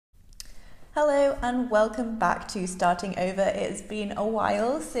Hello and welcome back to Starting Over. It's been a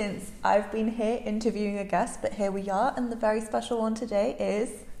while since I've been here interviewing a guest, but here we are, and the very special one today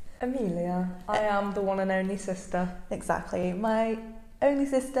is... Emilia. I am the one and only sister. Exactly. My only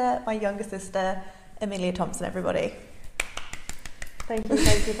sister, my younger sister, Emilia Thompson, everybody. Thank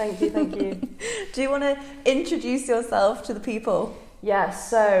you. Do you want to introduce yourself to the people? Yes,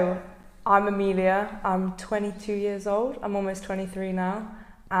 so I'm Emilia. I'm 22 years old. I'm almost 23 now.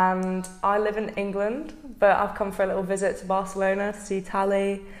 And I live in England, but I've come for a little visit to Barcelona to see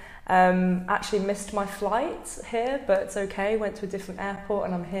Tally. Actually missed my flight here, but it's okay. Went to a different airport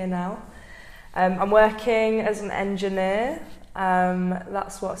and I'm here now. I'm working as an engineer.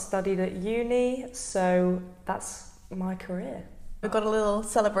 That's what I studied at uni, so that's my career. We've got a little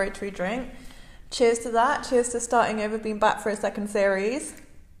celebratory drink. Cheers to that. Cheers to Starting Over, being back for a second series.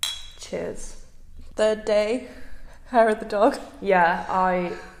 Cheers. Third day. Hair of the dog. Yeah,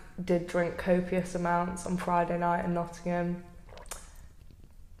 I did drink copious amounts on Friday night in Nottingham.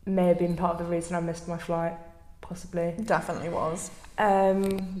 May have been part of the reason I missed my flight, possibly. Definitely was.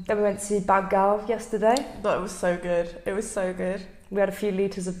 Then we went to see Bad Gal yesterday. That was so good. It was so good. We had a few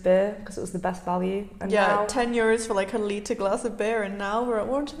litres of beer because it was the best value. And yeah, now, €10 for like a litre glass of beer, and now we're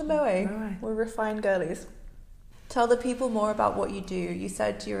on to the Moe. We're refined girlies. Tell the people more about what you do. You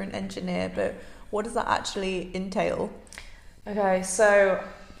said you're an engineer, but what does that actually entail? Okay, so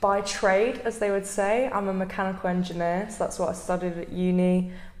by trade, as they would say, I'm a mechanical engineer. So that's what I studied at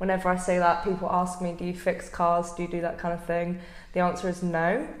uni. Whenever I say that, people ask me, do you fix cars? Do you do that kind of thing? The answer is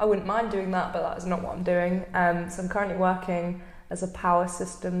no. I wouldn't mind doing that, but that is not what I'm doing. So I'm currently working as a power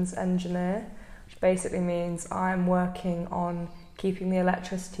systems engineer, which basically means I'm working on keeping the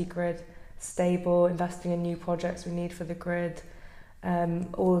electricity grid stable, investing in new projects we need for the grid,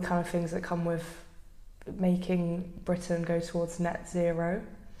 all the kind of things that come with making Britain go towards net zero.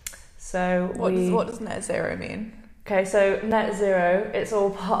 So what does net zero mean? Okay, so net zero, it's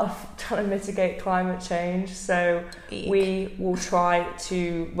all part of trying to mitigate climate change. So we will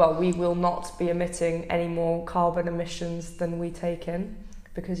we will not be emitting any more carbon emissions than we take in,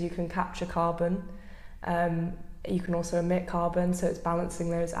 because you can capture carbon. You can also emit carbon, so it's balancing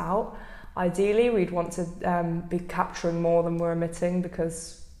those out. Ideally, we'd want to be capturing more than we're emitting,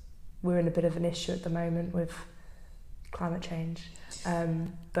 because we're in a bit of an issue at the moment with climate change.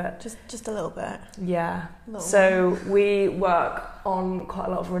 But just a little bit. Yeah. So we work on quite a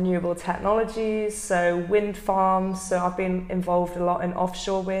lot of renewable technologies, so wind farms. So I've been involved a lot in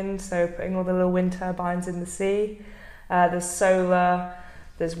offshore wind, so putting all the little wind turbines in the sea. There's solar,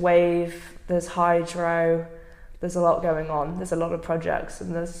 there's wave, there's hydro. There's a lot going on. There's a lot of projects,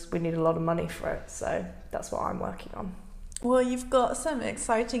 and we need a lot of money for it. So that's what I'm working on. Well, you've got some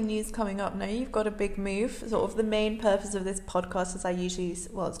exciting news coming up now. You've got a big move. Sort of the main purpose of this podcast is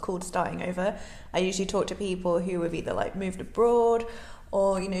it's called Starting Over. I usually talk to people who have either like moved abroad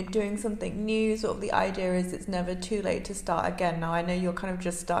or, doing something new. Sort of the idea is it's never too late to start again. Now, I know you're kind of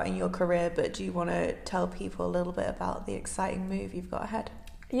just starting your career, but do you want to tell people a little bit about the exciting move you've got ahead?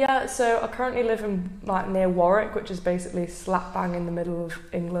 Yeah, so I currently live in near Warwick, which is basically slap bang in the middle of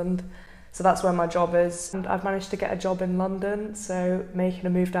England. So that's where my job is. And I've managed to get a job in London, so making a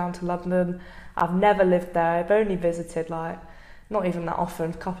move down to London. I've never lived there. I've only visited not even that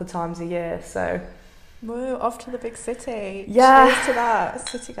often, a couple of times a year. So woo, off to the big city. Yeah. Cheers to that,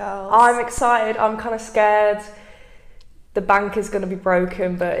 city girls. I'm excited. I'm kind of scared. The bank is going to be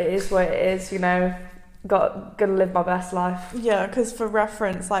broken, but it is what it is, Gonna live my best life. Yeah, because for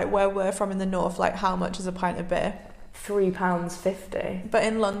reference, where we're from in the north, how much is a pint of beer? £3.50. But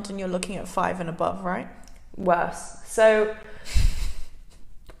in London, you're looking at 5 and above, right? Worse. So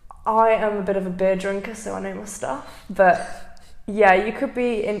I am a bit of a beer drinker, so I know my stuff. But yeah, you could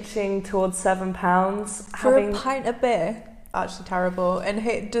be inching towards £7 for a pint of beer. Actually terrible.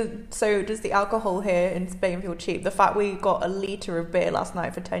 And does the alcohol here in Spain feel cheap? The fact we got a litre of beer last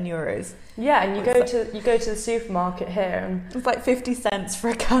night for €10. Yeah, and you go to the supermarket here and it's like 50 cents for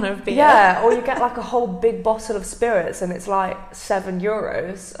a can of beer. Yeah, or you get a whole big bottle of spirits and it's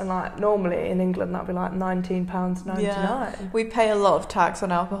 €7, and normally in England that'd be £19.99. Yeah. We pay a lot of tax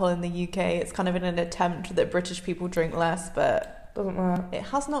on alcohol in the UK. It's kind of in an attempt that British people drink less, but doesn't work. It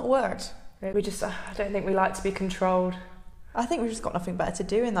has not worked. I don't think we like to be controlled. I think we've just got nothing better to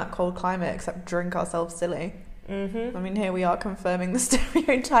do in that cold climate except drink ourselves silly. Mm-hmm. I mean, here we are confirming the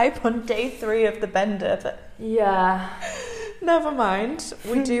stereotype on day 3 of the bender, but yeah, never mind.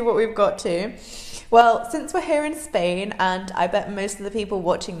 We do what we've got to. Well, since we're here in Spain, and I bet most of the people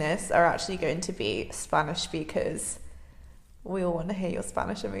watching this are actually going to be Spanish speakers, we all want to hear your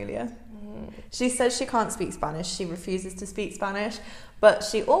Spanish, Emilia. She says she can't speak Spanish. She refuses to speak Spanish. But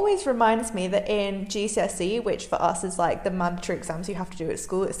she always reminds me that in GCSE, which for us is like the mandatory exams you have to do at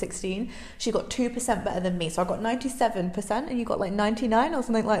school at 16, she got 2% better than me. So I got 97% and you got like 99 or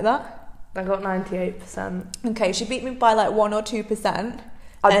something like that. I got 98%. Okay, she beat me by like 1 or 2%.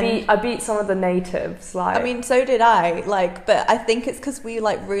 I beat some of the natives. Like, I mean, so did I. Like, but I think it's because we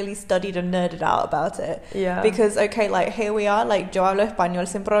like really studied and nerded out about it. Yeah. Because okay, like here we are. Like, yo hablo español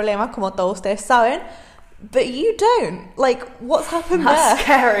sin problema, como todos ustedes saben. But you don't. Like, what's happened That's there?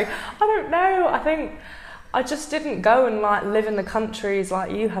 scary. I don't know. I think I just didn't go and like live in the countries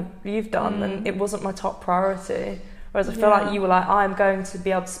like you've done, and it wasn't my top priority. Whereas I feel like you were like, I'm going to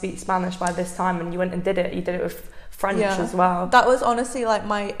be able to speak Spanish by this time, and you went and did it. You did it with French as well. That was honestly like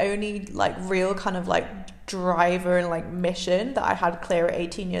my only like real kind of like driver and like mission that I had clear at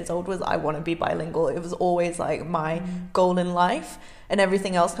 18 years old was I want to be bilingual. It was always like my goal in life, and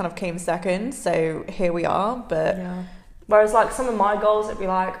everything else kind of came second. So here we are. But whereas like some of my goals, it'd be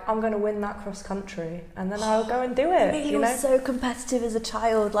like, I'm going to win that cross country, and then I'll go and do it. Emilia was so competitive as a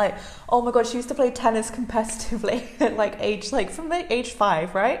child. Like, oh my god, she used to play tennis competitively at like from the age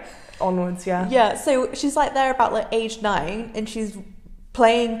 5, right? Onwards, Yeah, so she's like there about like age 9, and she's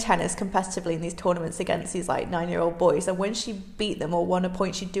playing tennis competitively in these tournaments against these like 9-year-old boys. And when she beat them or won a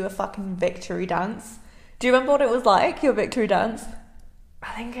point, she'd do a fucking victory dance. Do you remember what it was like, your victory dance?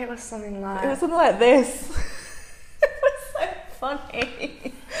 I think it was something like... It was something like this. It was so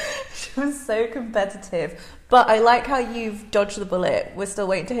funny. She was so competitive. But I like how you've dodged the bullet. We're still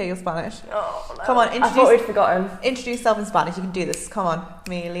waiting to hear your Spanish. Oh, no. Come on, I thought we'd forgotten. Introduce yourself in Spanish. You can do this. Come on.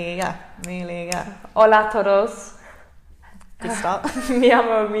 Emilia. Hola a todos. Good start. Me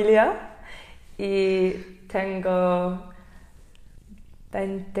llamo Emilia y tengo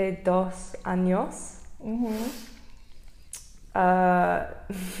 22 años.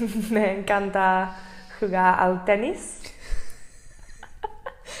 Me encanta jugar al tenis.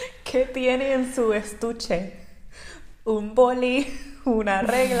 ¿Qué tiene en su estuche? Un boli, una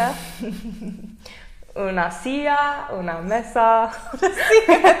regla, una silla, una mesa. Una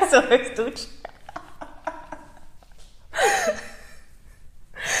silla en su estuche.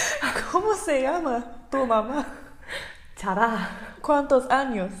 ¿Cómo se llama tu mamá? Chara. ¿Cuántos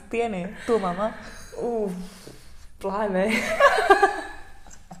años tiene tu mamá? Blimey.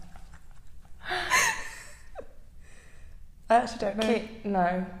 I actually don't know.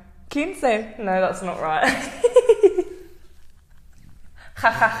 No. 15. No, that's not right.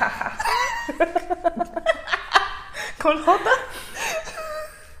 ¿Con J?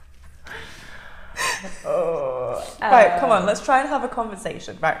 Right, come on, let's try and have a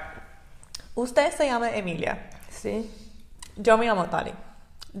conversation. Right. Usted se llama Emilia. Sí. Yo me llamo Tali.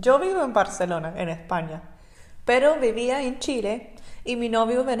 Yo vivo en Barcelona, en España. Pero vivía en Chile y mi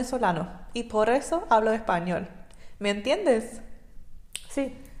novio es venezolano. Y por eso hablo español. ¿Me entiendes?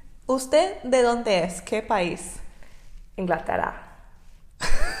 Sí. ¿Usted de dónde es? ¿Qué país? Inglaterra.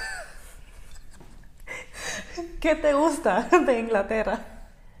 ¿Qué te gusta de Inglaterra?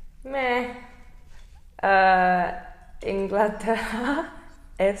 Inglaterra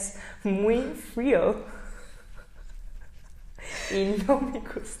es muy frío y no me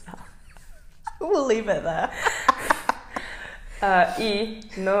gusta. We'll leave it there. Y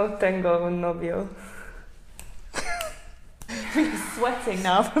no tengo un novio. I'm sweating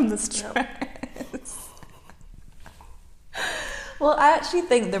now from the stress. Well, I actually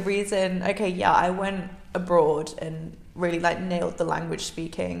think the reason, I went abroad and really like nailed the language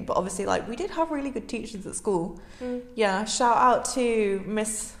speaking, but obviously like we did have really good teachers at school. Yeah, shout out to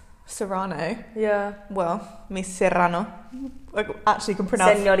Miss Serrano. Yeah. Well, Miss Serrano. I actually can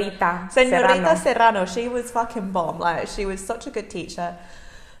pronounce Señorita Serrano. She was fucking bomb. Like, she was such a good teacher.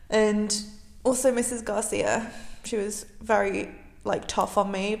 And also Mrs. Garcia. She was very like tough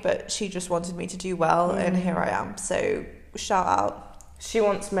on me, but she just wanted me to do well, and here I am. So shout out. She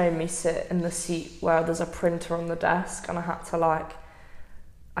once made me sit in the seat where there's a printer on the desk, and I had to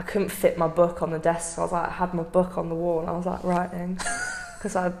I couldn't fit my book on the desk, so I had my book on the wall and I was writing.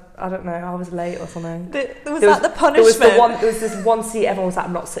 Because I don't know, I was late or something. Was that the punishment? There was this one seat, everyone was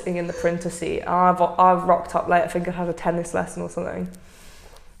I'm not sitting in the printer seat. And I rocked up late, I think I had a tennis lesson or something.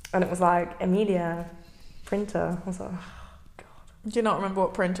 And it was Emilia, printer. I was like, oh, God. Do you not remember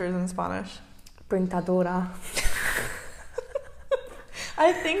what printer is in Spanish? Printadora.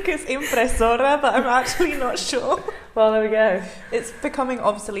 I think it's impresora, but I'm actually not sure. Well, there we go. It's becoming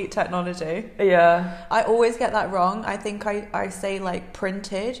obsolete technology. Yeah. I always get that wrong. I think I say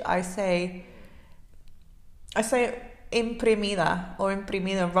printed. I say imprimida or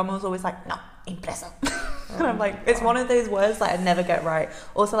imprimido. And Romo's always no, impreso. And I'm like, it's one of those words that I never get right.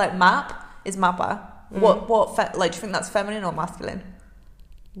 Also, like map is mapper. Like, do you think that's feminine or masculine?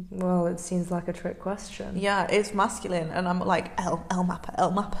 Well, it seems like a trick question. Yeah, it's masculine, and I'm like el mapper.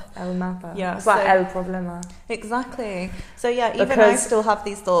 Yeah, it's like el problema. Exactly. So yeah, even I still have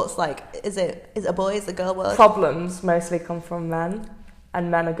these thoughts like, is it a boy, is it a girl word? Problems mostly come from men,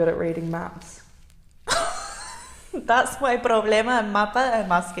 and men are good at reading maps. That's why problema and mappa are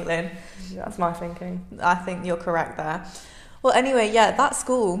masculine. That's my thinking. I think you're correct there. Well, anyway, yeah, that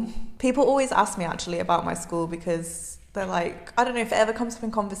school. People always ask me actually about my school because they're like, I don't know if it ever comes up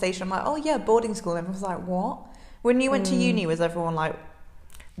in conversation. I'm like, oh yeah, boarding school. And everyone's like, what? When you went to uni, was everyone like,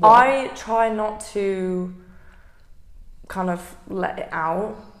 what? I try not to kind of let it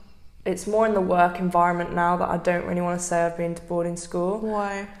out. It's more in the work environment now that I don't really want to say I've been to boarding school.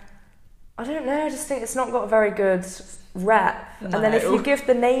 Why? I don't know, I just think it's not got a very good rep. No. And then if you give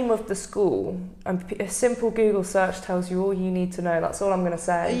the name of the school, and a simple Google search tells you all you need to know, that's all I'm going to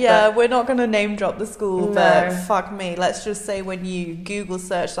say. Yeah, we're not going to name drop the school, No. but fuck me. Let's just say when you Google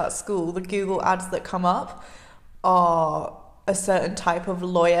search that school, the Google ads that come up are a certain type of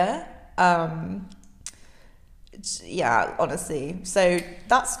lawyer. Yeah, honestly. So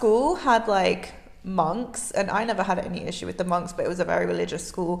that school had like monks, and I never had any issue with the monks, but it was a very religious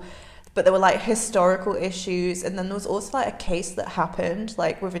school. But there were like historical issues, and then there was also like a case that happened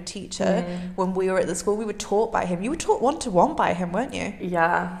like with a teacher when we were at the school. We were taught by him. You were taught 1-to-1 by him, weren't you?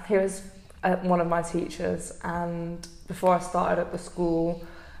 Yeah, he was one of my teachers, and before I started at the school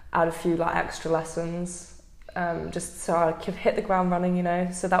I had a few like extra lessons, just so I could hit the ground running, you know.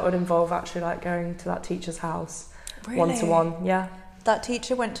 So that would involve actually like going to that teacher's house. Really? 1-to-1, yeah. That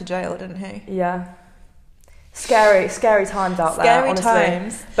teacher went to jail, didn't he? Yeah. Scary times out there, Scary honestly.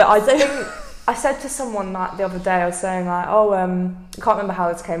 times. But I think I said to someone like the other day, I was saying like, I can't remember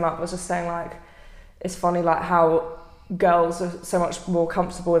how this came up. I was just saying like, it's funny like how girls are so much more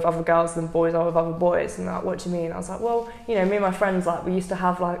comfortable with other girls than boys are with other boys. And like, what do you mean? I was like, well, you know, me and my friends, like we used to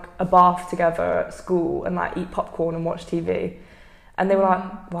have like a bath together at school and like eat popcorn and watch TV. And they were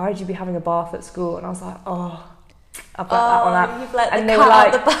like, why would you be having a bath at school? And I was like, oh, I've let that one out. You've let and the they cat were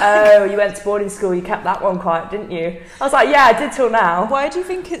like, out the bag. oh, you went to boarding school, you kept that one quiet, didn't you? I was like, yeah, I did till now. Why do you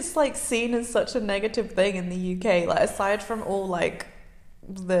think it's like seen as such a negative thing in the UK? Like aside from all like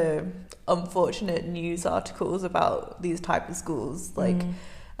the unfortunate news articles about these type of schools, like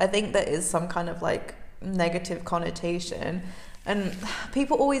I think there is some kind of like negative connotation. And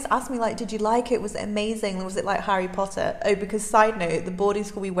people always ask me like, did you like it? Was it amazing? Was it like Harry Potter? Oh, because side note, the boarding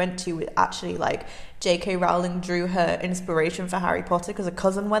school we went to was actually like J.K. Rowling drew her inspiration for Harry Potter because a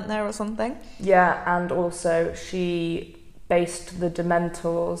cousin went there or something. Yeah, and also she based the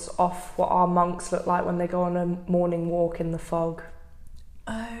Dementors off what our monks look like when they go on a morning walk in the fog.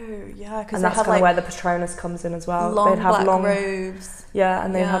 Oh, yeah, because and that's kind of like where the Patronus comes in as well. Long they'd have black robes. Yeah,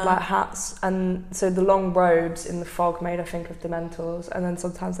 and they had like hats, and so the long robes in the fog made her think of Dementors, and then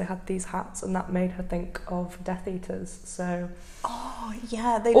sometimes they had these hats, and that made her think of Death Eaters. So, oh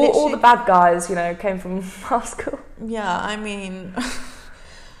yeah, they all the bad guys, you know, came from our school. Yeah, I mean,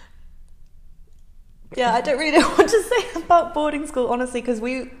 yeah, I don't really know what to say about boarding school, honestly, because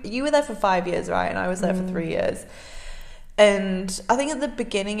you were there for 5 years, right, and I was there for 3 years. And I think at the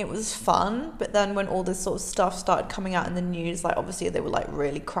beginning it was fun, but then when all this sort of stuff started coming out in the news, like obviously they were like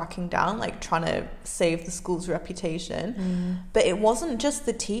really cracking down, like trying to save the school's reputation. But it wasn't just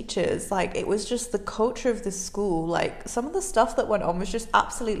the teachers, like it was just the culture of the school. Like some of the stuff that went on was just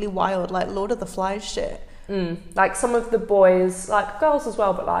absolutely wild, like Lord of the Flies shit. Like some of the boys, like girls as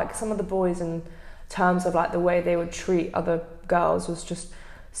well, but like some of the boys in terms of like the way they would treat other girls was just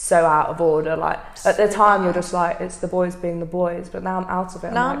so out of order. Like at the time you're just like, it's the boys being the boys, but now I'm out of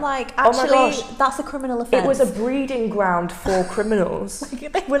it. Now I'm like, actually, oh my gosh, that's a criminal offence. It was a breeding ground for criminals.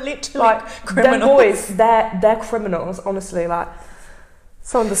 They were literally like criminals. Them boys, they're criminals, honestly. Like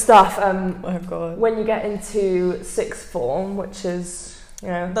some of the stuff oh god, when you get into sixth form, which is, you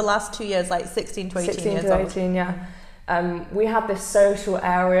know, the last 2 years, like 16 to 18 16 years to old. 18, yeah. We had this social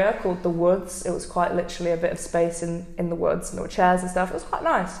area called the Woods. It was quite literally a bit of space in the woods, and there were chairs and stuff. It was quite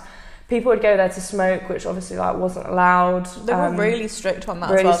nice. People would go there to smoke, which obviously like wasn't allowed. They were really strict on that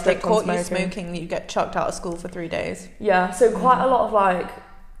really as well. If they strict on caught you smoking. smoking, you'd get chucked out of school for 3 days. Yeah, so quite a lot of like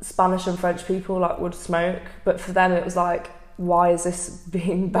Spanish and French people like would smoke, but for them it was like, why is this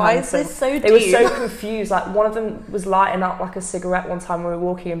being banned? Why is this so deep? They were so confused. Like one of them was lighting up like a cigarette one time when we were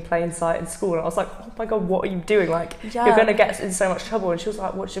walking in plain sight in school, and I was like, oh my god, what are you doing? Like you're gonna get in so much trouble. And she was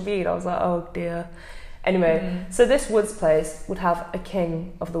like, what should we eat? I was like, oh dear. Anyway, so this Woods place would have a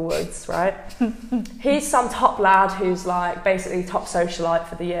king of the woods, right? He's some top lad who's like basically top socialite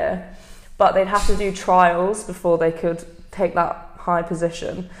for the year, but they'd have to do trials before they could take that high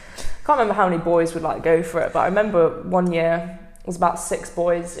position. I can't remember how many boys would like go for it, but I remember one year, it was about 6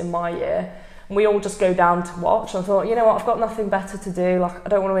 boys in my year, and we all just go down to watch. And I thought, you know what, I've got nothing better to do. Like, I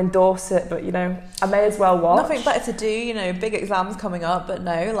don't want to endorse it, but, you know, I may as well watch. Nothing better to do, you know, big exams coming up, but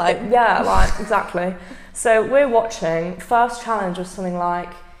no, like... Yeah, like, exactly. So we're watching. First challenge was something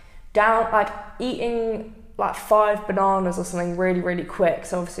like eating like 5 bananas or something really, really quick.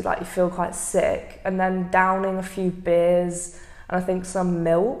 So obviously, like, you feel quite sick. And then downing a few beers and I think some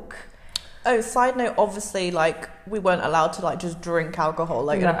milk. Oh, side note, obviously, like, we weren't allowed to, like, just drink alcohol,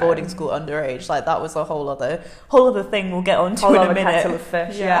 like, in a boarding school underage. Like, that was a whole other thing we'll get onto in a minute. Kettle of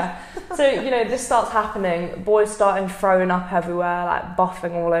fish, yeah. So, you know, this starts happening. Boys starting throwing up everywhere, like,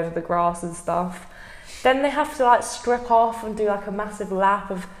 buffing all over the grass and stuff. Then they have to, like, strip off and do, like, a massive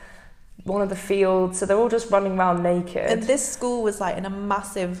lap of one of the fields. So they're all just running around naked. And this school was, like, in a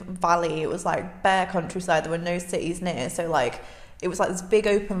massive valley. It was, like, bare countryside. There were no cities near. So, like... It was like this big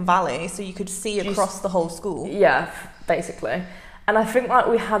open valley, so you could see across the whole school. Yeah, basically. And I think like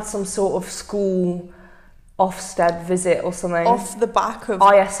we had some sort of school Ofsted visit or something. Off the back of...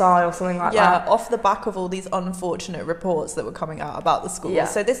 ISI or something like that. Yeah, off the back of all these unfortunate reports that were coming out about the school. Yeah.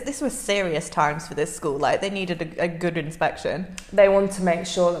 So this was serious times for this school. Like, they needed a good inspection. They wanted to make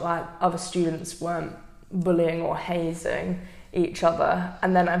sure that like other students weren't bullying or hazing each other.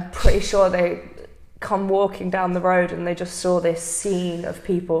 And then I'm pretty sure they... come walking down the road and they just saw this scene of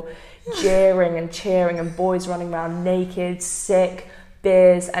people jeering and cheering and boys running around naked, sick,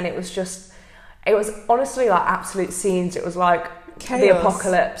 beers, and it was honestly like absolute scenes. It was like chaos. The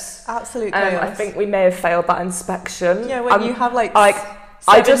apocalypse. Absolute chaos. I think we may have failed that inspection. Yeah, when you have like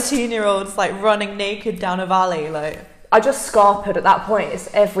 17-year-olds like running naked down a valley, like... I just scarpered at that point. It's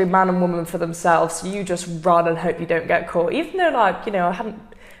every man and woman for themselves. So you just run and hope you don't get caught. Even though, like, you know, I hadn't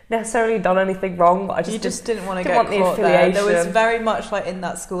necessarily done anything wrong, but I just didn't want to get caught there. There was very much like in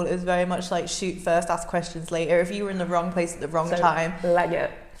that school, it was very much like shoot first, ask questions later. If you were in the wrong place at the wrong time, leg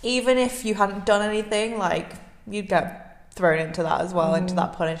it. Even if you hadn't done anything, like, you'd get thrown into that as well, into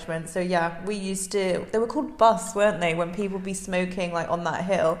that punishment. So yeah, they were called busts, weren't they, when people be smoking like on that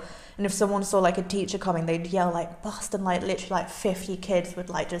hill, and if someone saw like a teacher coming, they'd yell like bust, and like literally like 50 kids would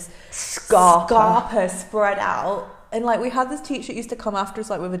like just scarp her spread out. And like we had this teacher used to come after us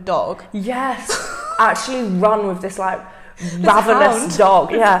like with a dog. Yes, actually run with this like ravenous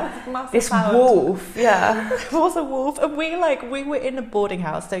dog. Yeah, this wolf. Yeah, it was a wolf, and we were in a boarding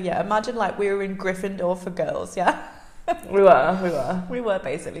house. So yeah, imagine like we were in Gryffindor for girls. Yeah, we were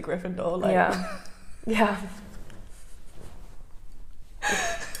basically Gryffindor. Like. Yeah.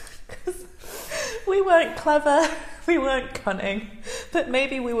 We weren't clever. We weren't cunning, but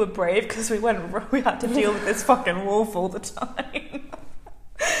maybe we were brave because we had to deal with this fucking wolf all the time.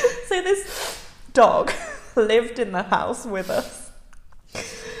 So this dog lived in the house with us.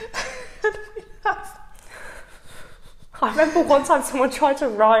 I remember one time someone tried to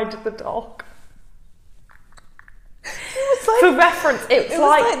ride the dog. It was like, for reference, it was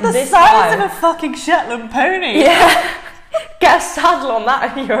like the this size of a fucking Shetland pony. Yeah, get a saddle on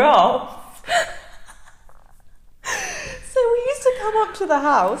that and you're off. So we used to come up to the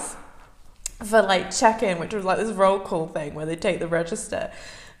house for like check-in, which was like this roll call thing where they take the register,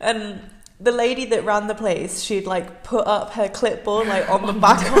 and the lady that ran the place, she'd like put up her clipboard like on the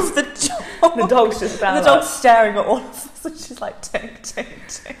back of the dog. The dog's just there. The dog's staring at all of us, and she's like tick, tick,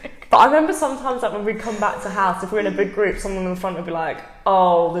 tick. But I remember sometimes like when we'd come back to house, if we're in a big group, someone in the front would be like,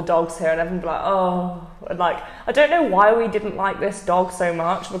 "Oh, the dog's here," and everyone would be like, "Oh," and like I don't know why we didn't like this dog so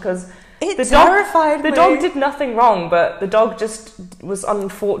much, because it terrified me. The dog did nothing wrong, but the dog just was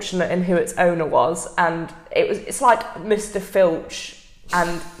unfortunate in who its owner was, and it's like Mr. Filch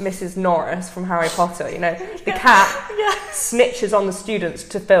and Mrs. Norris from Harry Potter, you know, the cat snitches on the students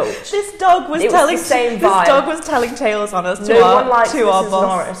to Filch. This dog was telling tales on us no one likes Mrs.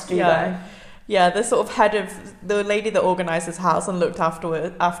 Norris, do they? Yeah, the sort of head of the lady that organised this house and looked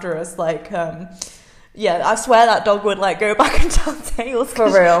after us, like, yeah, I swear that dog would like go back and tell tales. For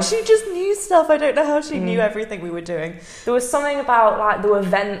real. She just knew stuff. I don't know how she knew everything we were doing. There was something about like the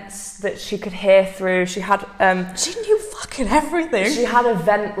events that she could hear through. She had she knew fucking everything. She had a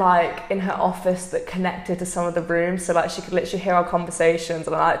vent like in her office that connected to some of the rooms, so like she could literally hear our conversations.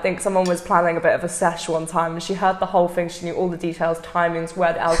 And I think someone was planning a bit of a sesh one time, and she heard the whole thing. She knew all the details, timings,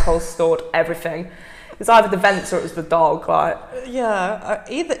 where the alcohol's stored, everything. It's either the vents or it was the dog, like. Yeah,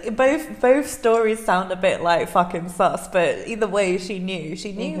 both stories sound a bit like fucking sus, but either way, she knew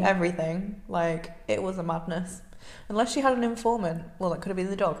everything. Like, it was a madness. Unless she had an informant, well, that could have been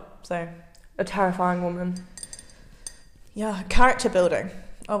the dog. So, a terrifying woman. Yeah, character building.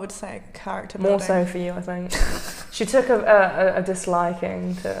 I would say character More building. so for you, I think. She took a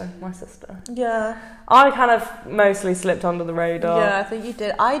disliking to my sister. Yeah. I kind of mostly slipped under the radar. Yeah, I think you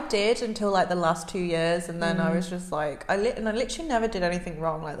did. I did until like the last 2 years, and then I was just like, I literally never did anything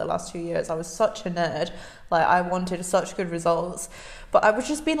wrong like the last 2 years. I was such a nerd. Like, I wanted such good results, but I was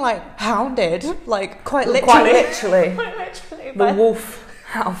just being like hounded, like quite literally. Quite literally. The wolf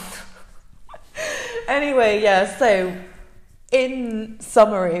hound. Anyway, yeah, so in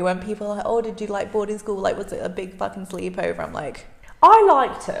summary, when people are like, oh, did you like boarding school? Like, was it a big fucking sleepover? I'm like, I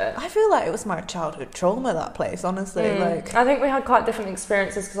liked it. I feel like it was my childhood trauma, that place, honestly. Like, I think we had quite different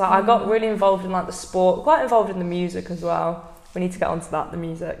experiences because I got really involved in like the sport, quite involved in the music as well. We need to get onto that, the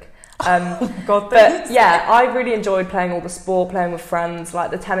music. God, but yeah, I really enjoyed playing all the sport, playing with friends.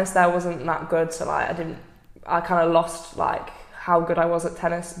 Like the tennis there wasn't that good, so like I kind of lost like how good I was at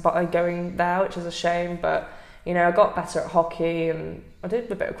tennis by going there, which is a shame. But you know, I got better at hockey and I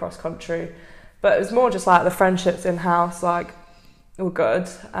did a bit of cross country. But it was more just like the friendships in house, like were good.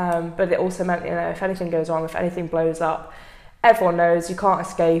 But it also meant, you know, if anything goes wrong, if anything blows up, everyone knows you can't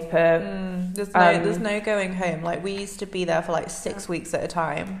escape it. There's no going home. Like, we used to be there for like 6 weeks at a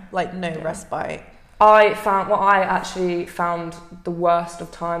time, like no respite. I actually found the worst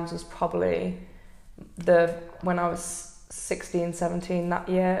of times was probably when I was 16, 17 that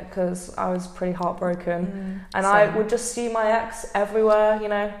year, because I was pretty heartbroken. And I would just see my ex everywhere, you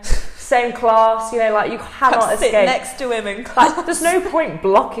know, same class, you know, like you cannot escape. Sit next to him in class. Like, there's no point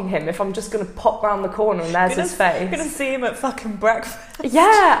blocking him if I'm just going to pop round the corner and there's his face. You're going to see him at fucking breakfast.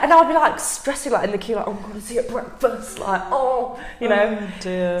 Yeah, and I'll be like stressing like in the queue, like, oh, I'm going to see you at breakfast, like, oh, you know. Oh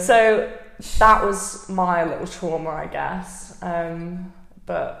dear. So that was my little trauma, I guess.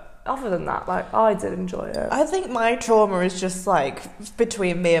 But other than that, like, I did enjoy it. I think my trauma is just like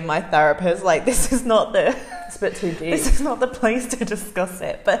between me and my therapist. Like, this is not the... It's a bit too deep. This is not the place to discuss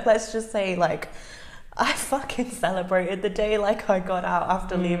it. But let's just say, like, I fucking celebrated the day like I got out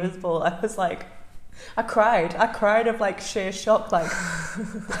after Leavers Ball. I was like, I cried of like sheer shock, like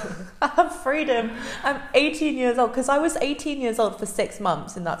I have freedom. I'm 18 years old, because I was 18 years old for 6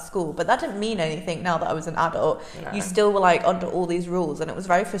 months in that school, but that didn't mean anything now that I was an adult. No. You still were like under all these rules, and it was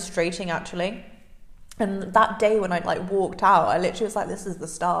very frustrating actually. And that day when I like walked out, I literally was like, this is the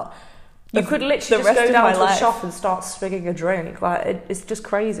start. You could literally just go down to the shop and start swigging a drink. Like, it's just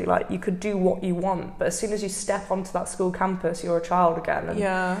crazy. Like, you could do what you want, but as soon as you step onto that school campus, you're a child again, and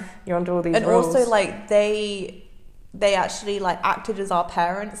you're under all these rules. And also, like, they actually like acted as our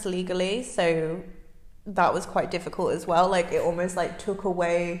parents legally, so that was quite difficult as well. Like, it almost like took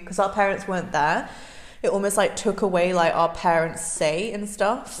away, because our parents weren't there, it almost like took away like our parents' say and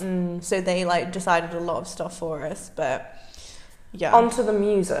stuff. So they like decided a lot of stuff for us, but. Yeah. Onto the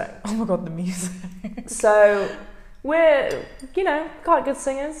music. Oh my god, the music. So we're, you know, quite good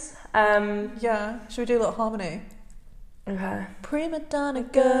singers. Yeah. Should we do a little harmony? Okay. Prima donna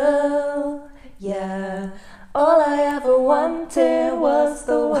girl, yeah. All I ever wanted was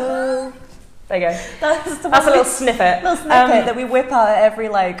the world. There you go. That's a little snippet. That we whip out at every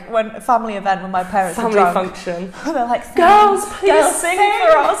like family event when my parents family are drunk. function. They're like, girls, please sing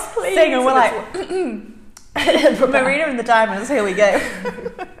for us, please. Sing, and we're like. Marina and the Diamonds, here we go.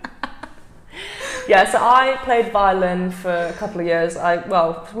 Yeah, so I played violin for a couple of years.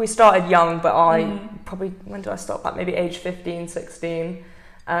 We started young, but probably, when did I stop? Like maybe age 15, 16.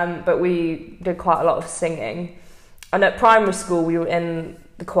 But we did quite a lot of singing. And at primary school, we were in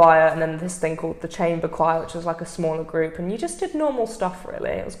the choir, and then this thing called the chamber choir, which was like a smaller group, and you just did normal stuff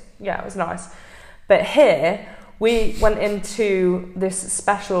really. It was nice. But here, we went into this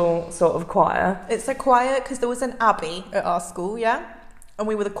special sort of choir. It's a choir because there was an abbey at our school, yeah? And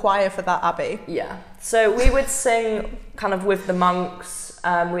we were the choir for that abbey. Yeah. So we would sing kind of with the monks.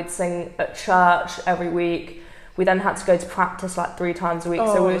 We'd sing at church every week. We then had to go to practice like 3 times a week.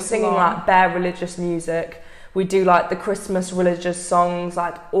 So we were singing like bare religious music. We do like the Christmas religious songs,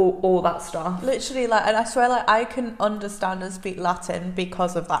 like all that stuff. Literally, like, and I swear, like, I can understand and speak Latin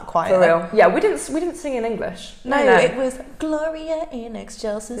because of that choir. For real. Yeah, we didn't sing in English. No, it was Gloria in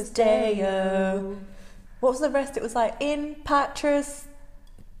excelsis Deo. What was the rest? It was like in Patris.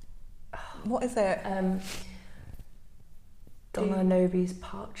 What is it? Dona Nobis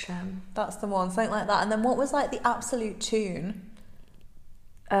Pacem. That's the one, something like that. And then what was like the absolute tune?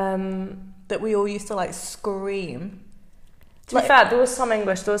 That we all used to like scream. To be fair, there was some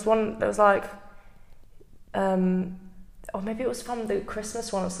English. There was one that was like, or maybe it was from the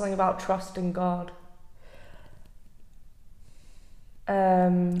Christmas one. It was something about trust in God.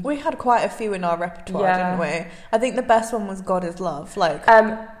 We had quite a few in our repertoire, didn't we? I think the best one was God is Love. Like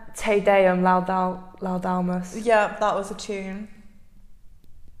Te Deum Laudamus. Yeah, that was a tune.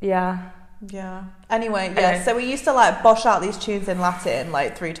 Yeah. Anyway, so we used to like bosh out these tunes in Latin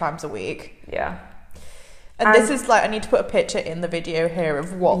like 3 times a week. Yeah. And this is like, I need to put a picture in the video here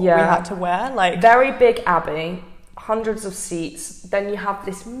of what we had to wear. Like, very big abbey, hundreds of seats. Then you have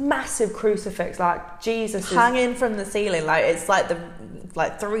this massive crucifix, like Jesus hanging from the ceiling. Like, it's like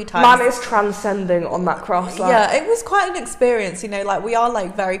 3 times. Man is transcending on that cross. Like. Yeah, it was quite an experience, you know, like we are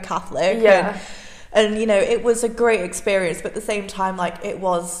like very Catholic. Yeah. And you know, it was a great experience, but at the same time, like, it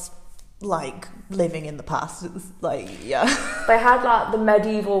was like living in the past. It was like, they had like the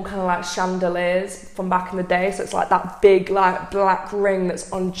medieval kind of like chandeliers from back in the day, so it's like that big like black ring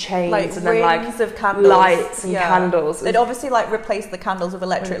that's on chains, like and then like of candles, lights and candles. They'd obviously like replaced the candles with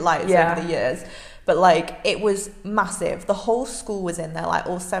electric lights over the years, but like it was massive. The whole school was in there, like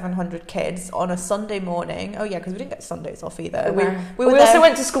all 700 kids on a Sunday morning. Oh yeah, because we didn't get Sundays off either. We also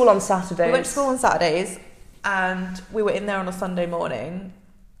went to school on Saturdays. We went to school on Saturdays, and we were in there on a Sunday morning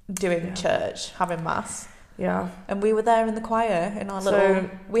doing church, having mass. Yeah. And we were there in the choir in our little...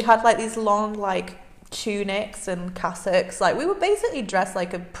 We had like these long like tunics and cassocks. Like, we were basically dressed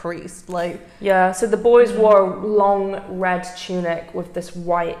like a priest. Like, yeah, so the boys wore a long red tunic with this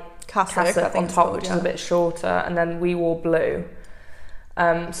white cassock on top, which is a bit shorter, and then we wore blue.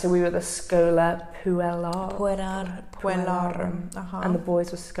 So we were the Schola Puellarum. And the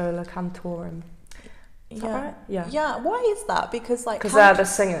boys were Schola Cantorum. Is that right? Yeah. Why is that? Because like, they're the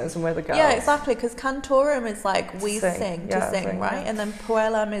singers and we're the girls. Yeah, exactly. Because cantorum is like we sing, right? And then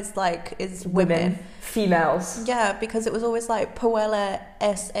puellam is women, females. Yeah, because it was always like puella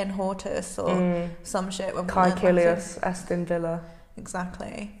est in hortus or some shit. Caecilius est in villa.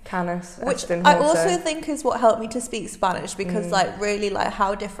 Exactly. Canis which est in I horse. also think is what helped me to speak Spanish, because like really, like,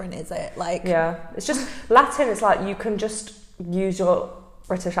 how different is it? Like, it's just Latin. It's like you can just use your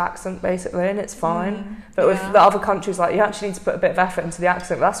British accent basically, and it's fine. But with the other countries, like, you actually need to put a bit of effort into the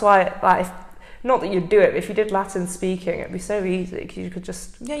accent. That's why, like, not that you'd do it, but if you did Latin speaking, it'd be so easy, because you could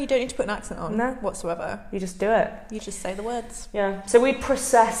just... Yeah, you don't need to put an accent on whatsoever. You just do it. You just say the words. Yeah. So we'd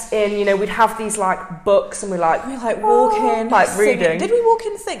process in, you know, we'd have these, like, books, and we like walk in, like, singing. reading. Did we walk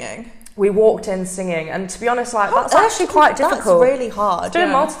in singing? We walked in singing, and to be honest, like, that's actually quite difficult. That's really hard. Doing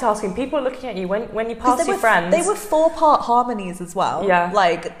multitasking, people are looking at you when you pass your friends. They were 4-part harmonies as well. Yeah.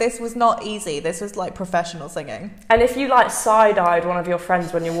 Like, this was not easy. This was like professional singing. And if you like side-eyed one of your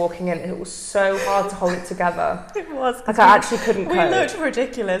friends when you're walking in, it was so hard to hold it together. It was. Like, I actually couldn't cope. We looked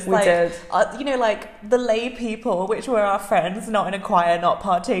ridiculous. We did. You know, like, the lay people, which were our friends, not in a choir, not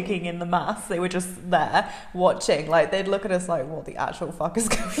partaking in the mass, they were just there watching. Like, they'd look at us like, what the actual fuck is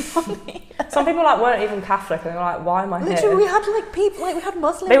going on here? Some people like weren't even Catholic, and they were like, "Why am I here?" Literally, we had like people, like we had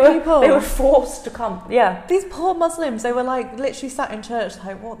Muslim people. They were forced to come. Yeah, these poor Muslims. They were like literally sat in church,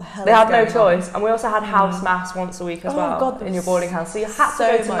 like, what the hell? They had no choice, and we also had house mass once a week as well. God, in your boarding house, so you had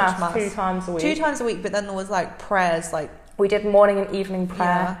to go to mass 2 times a week. 2 times a week, but then there was like prayers. Like, we did morning and evening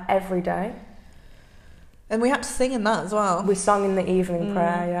prayer every day, and we had to sing in that as well. We sung in the evening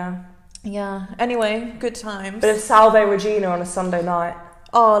prayer. Yeah. Anyway, good times. Bit of Salve Regina on a Sunday night.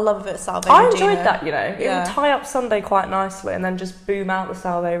 Oh, I love a bit of Salve I Regina. enjoyed that, you know. It would tie up Sunday quite nicely, and then just boom out the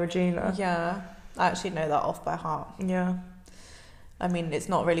Salve Regina. Yeah, I actually know that off by heart. Yeah. I mean, it's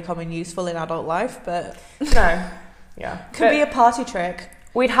not really coming useful in adult life, but... No. Yeah. Could be a party trick.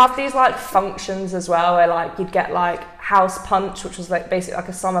 We'd have these, like, functions as well, where, like, you'd get, like, house punch, which was, like, basically like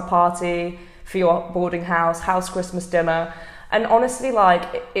a summer party for your boarding house Christmas dinner. And honestly,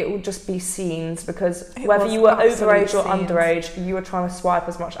 like, it would just be scenes, because whether you were overage or underage, you were trying to swipe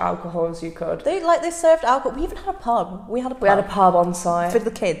as much alcohol as you could. They served alcohol. We even had a pub. We had a pub on site. For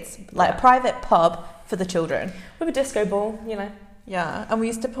the kids. Like, a private pub for the children. With a disco ball, you know. Yeah, and we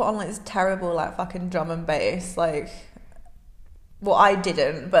used to put on, like, this terrible, like, fucking drum and bass. Like, well, I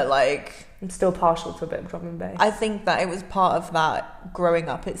didn't, but, like... I'm still partial to a bit of drum and bass. I think that it was part of that growing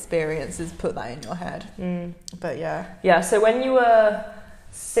up experience, is put that in your head. But yeah. Yeah, so when you were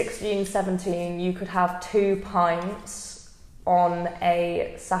 16, 17, you could have 2 pints on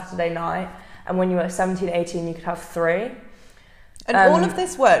a Saturday night. And when you were 17, 18, you could have 3. And all of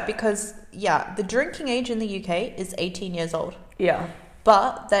this worked because, the drinking age in the UK is 18 years old. Yeah.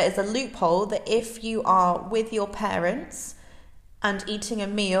 But there is a loophole that if you are with your parents and eating a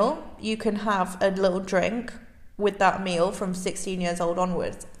meal, you can have a little drink with that meal from 16 years old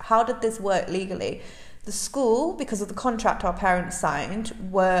onwards. How did this work legally? The school, because of the contract our parents signed,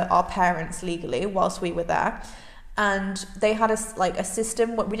 were our parents legally whilst we were there. And they had a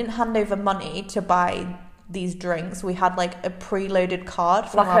system where we didn't hand over money to buy these drinks. We had like a preloaded card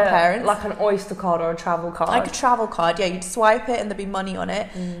from our parents. Like an Oyster card or a travel card. Like a travel card, yeah. You'd swipe it and there'd be money on it.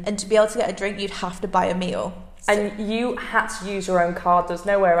 And to be able to get a drink, you'd have to buy a meal. And you had to use your own card. There's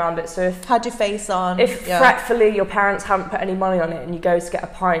no way around it. So if had your face on. If fretfully your parents haven't put any money on it and you go to get a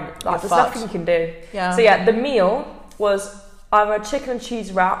pint, like, there's nothing you can do. Yeah. So yeah, the meal was either a chicken and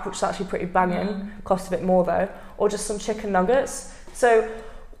cheese wrap, which is actually pretty banging, cost a bit more though, or just some chicken nuggets. So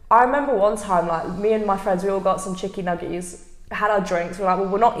I remember one time, like, me and my friends, we all got some chicken nuggets, had our drinks. We're like, well,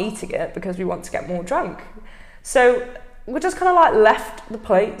 we're not eating it because we want to get more drunk. So we just kind of like left the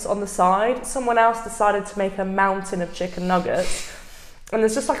plates on the side. Someone else decided to make a mountain of chicken nuggets. And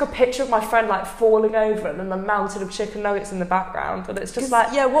there's just like a picture of my friend like falling over and then the mountain of chicken nuggets in the background. And it's just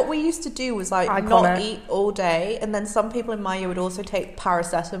like... Yeah, what we used to do was like iconic. Not eat all day. And then some people in my year would also take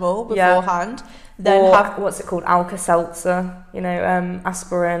paracetamol beforehand. Then or, have... what's it called? Alka-Seltzer, you know,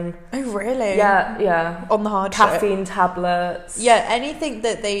 aspirin. Oh, really? Yeah. On the hard caffeine tablets. Yeah, anything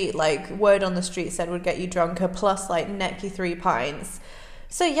that they, like, word on the street said would get you drunker, plus, like, neck you 3 pints.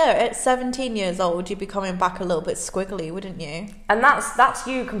 So, yeah, at 17 years old, you'd be coming back a little bit squiggly, wouldn't you? And that's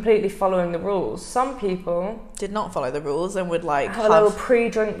you completely following the rules. Some people... did not follow the rules and would, like, have a little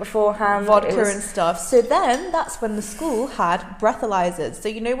pre-drink beforehand. Vodka and stuff. So then, that's when the school had breathalyzers. So,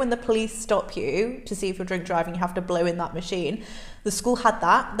 you know when the police stop you to see if you're drink driving, you have to blow in that machine? The school had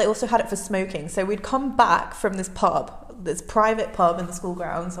that. They also had it for smoking. So we'd come back from this pub, this private pub in the school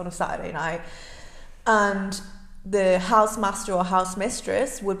grounds on a Saturday night, and... the housemaster or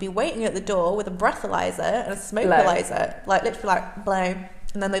housemistress would be waiting at the door with a breathalyzer and a smokealyzer, like literally like blow,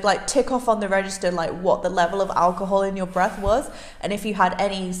 and then they'd like tick off on the register like what the level of alcohol in your breath was, and if you had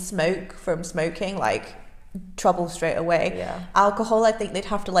any smoke from smoking, like trouble straight away. Yeah. Alcohol, I think they'd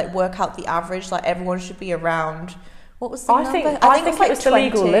have to like work out the average, like everyone should be around. What was the number? I think it was the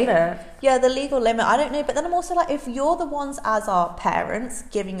legal limit. Yeah, the legal limit. I don't know, but then I'm also like, if you're the ones as our parents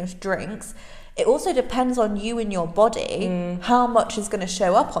giving us drinks, it also depends on you and your body how much is going to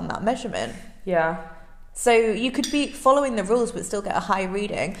show up on that measurement. Yeah. So you could be following the rules but still get a high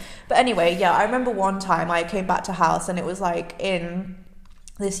reading. But anyway, yeah, I remember one time I came back to house and it was like in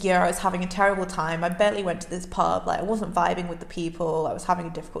this year I was having a terrible time. I barely went to this pub. Like I wasn't vibing with the people. I was having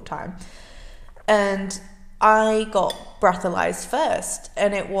a difficult time. And I got breathalyzed first.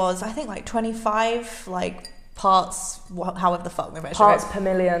 And it was, I think, like 25, like... parts, however the fuck they measure parts it. per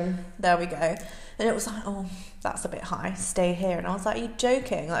million. There we go. And it was like, oh, that's a bit high, stay here. And I was like, are you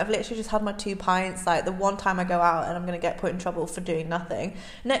joking? Like, I've literally just had my 2 pints. Like the one time I go out and I'm going to get put in trouble for doing nothing.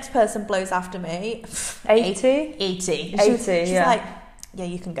 Next person blows after me. 80? 80. 80, she's like, yeah,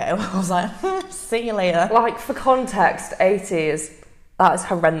 you can go. I was like, see you later. Like, for context, 80 is... that is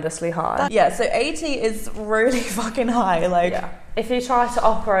horrendously high. Yeah, so 80 is really fucking high. Like, yeah. If you try to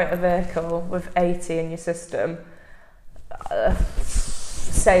operate a vehicle with 80 in your system,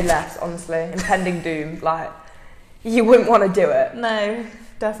 say less, honestly. Impending doom. Like, you wouldn't want to do it. No,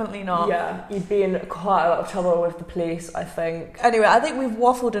 definitely not. Yeah, you'd be in quite a lot of trouble with the police, I think. Anyway, I think we've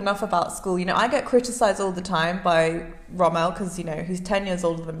waffled enough about school. You know, I get criticised all the time by Rommel because, you know, he's 10 years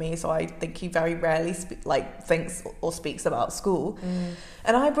older than me, so I think he very rarely thinks or speaks about school.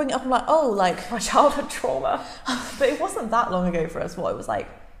 And I bring it up, I'm like, oh, like... my childhood trauma. But it wasn't that long ago for us. What, it was like...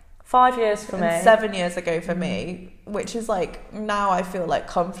 5 years for me. 7 years ago for me, which is like, now I feel like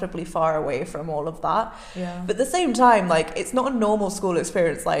comfortably far away from all of that. Yeah. But at the same time, like, it's not a normal school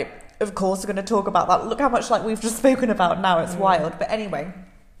experience. Like, of course we're going to talk about that. Look how much like we've just spoken about now. It's wild. But anyway,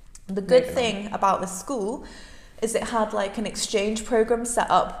 the good thing about the school is it had like an exchange program set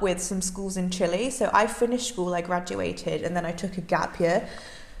up with some schools in Chile. So I finished school, I graduated, and then I took a gap year.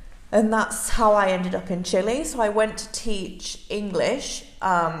 And that's how I ended up in Chile. So I went to teach English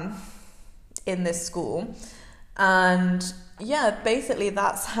in this school. And yeah, basically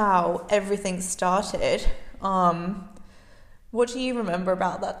that's how everything started. What do you remember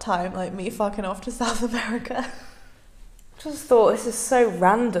about that time, like me fucking off to South America? Just thought this is so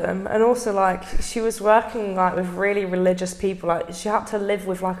random, and also like she was working like with really religious people. Like she had to live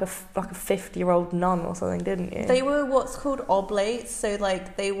with like a 50-year-old nun or something, didn't you? They were what's called oblates, so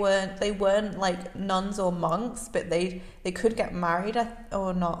like they weren't like nuns or monks, but they could get married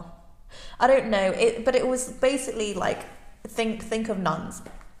or not. I don't know. But it was basically like think of nuns.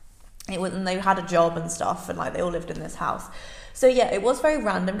 It was, and they had a job and stuff, and like they all lived in this house. So yeah, it was very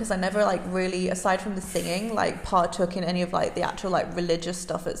random because I never like really, aside from the singing, like partook in any of like the actual like religious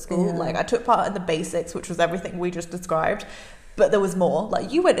stuff at school. Yeah. Like I took part in the basics, which was everything we just described, but there was more.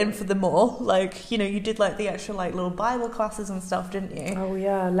 Like you went in for the more, like, you know, you did like the extra like little Bible classes and stuff, didn't you? Oh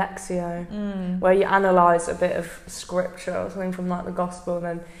yeah, Lexio, where you analyse a bit of scripture or something from like the gospel, and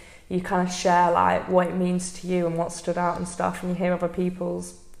then you kind of share like what it means to you and what stood out and stuff, and you hear other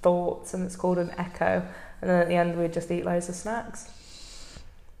people's thoughts, and it's called an echo. And then at the end, we'd just eat loads of snacks.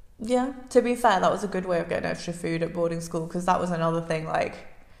 Yeah, to be fair, that was a good way of getting extra food at boarding school, because that was another thing, like,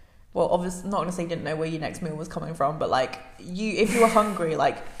 well, obviously, not gonna say you didn't know where your next meal was coming from, but like, if you were hungry,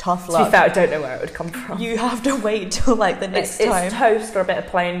 like, tough luck. To be fair, I don't know where it would come from. You have to wait till like the next time. It's toast or a bit of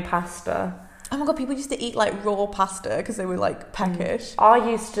plain pasta. Oh my god, people used to eat like raw pasta because they were like peckish. I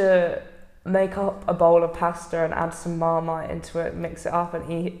used to make up a bowl of pasta and add some Marmite into it, mix it up and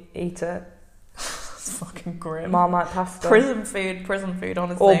eat it. It's fucking grim. Marmite pasta. Prison food,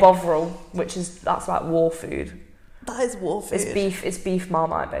 honestly. Or Bovril, that's like war food. That is war food. It's beef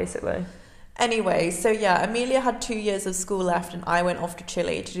Marmite, basically. Anyway, so yeah, Emilia had 2 years of school left and I went off to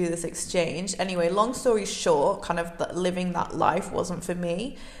Chile to do this exchange. Anyway, long story short, kind of living that life wasn't for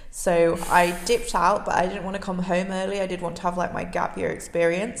me. So I dipped out, but I didn't want to come home early. I did want to have like my gap year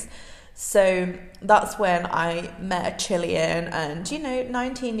experience. So that's when I met a Chilean and,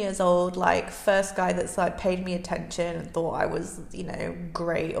 19 years old, like first guy that's like paid me attention and thought I was,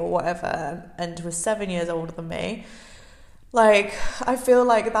 great or whatever, and was 7 years older than me. Like, I feel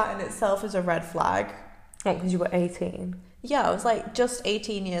like that in itself is a red flag. Oh, because you were 18? Yeah, I was like just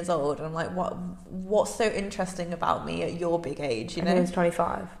 18 years old. And I'm like, what's so interesting about me at your big age, And he was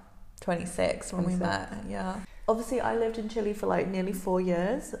 25? 26 when we met, yeah. Obviously, I lived in Chile for like nearly 4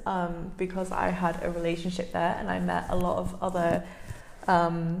 years because I had a relationship there and I met a lot of other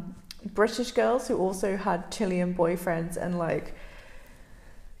British girls who also had Chilean boyfriends, and like,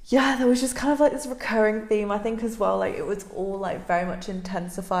 yeah, there was just kind of like this recurring theme, I think, as well. Like, it was all like very much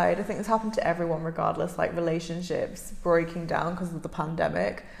intensified. I think this happened to everyone regardless, like relationships breaking down because of the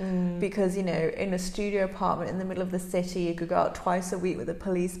pandemic. Because, in a studio apartment in the middle of the city, you could go out twice a week with a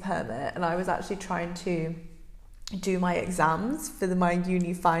police permit. And I was actually trying to do my exams for my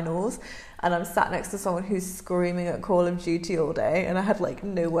uni finals, and I'm sat next to someone who's screaming at Call of Duty all day, and I had like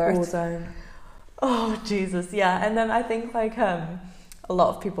nowhere. Warzone. Oh Jesus, yeah. And then I think like a lot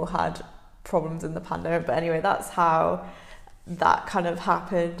of people had problems in the pandemic, but anyway, that's how that kind of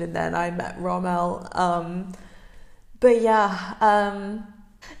happened. And then I met Rommel. But yeah,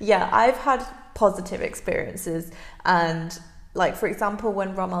 I've had positive experiences, and like, for example,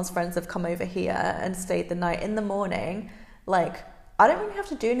 when Rommel's friends have come over here and stayed the night, in the morning, like, I don't really have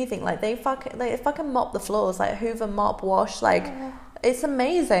to do anything. Like, they fucking mop the floors, like hoover, mop, wash, like, it's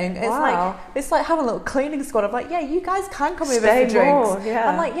amazing. It's like having a little cleaning squad. I'm like, yeah, you guys can come over for drinks. Yeah.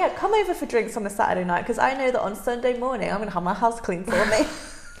 I'm like, yeah, come over for drinks on a Saturday night, because I know that on Sunday morning I'm gonna have my house clean for me.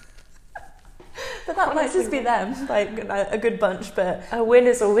 But that might just be them, like a good bunch. But a win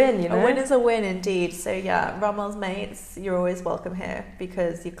is a win, A win is a win indeed. So yeah, Rommel's mates, you're always welcome here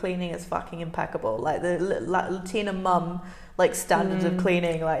because your cleaning is fucking impeccable. Like the Latina mum, like standards of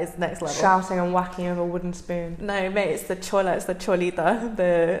cleaning, like it's next level. Shouting and whacking over a wooden spoon. No, mate, it's the cholita,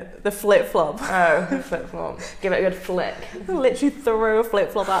 the flip flop. Oh, the flip flop. Give it a good flick. Literally throw a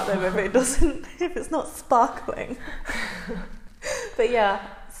flip flop at them if it's not sparkling. But yeah.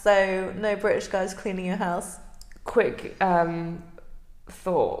 So, no British guys cleaning your house. Quick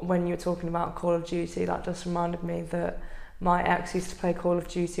thought, when you were talking about Call of Duty, that just reminded me that my ex used to play Call of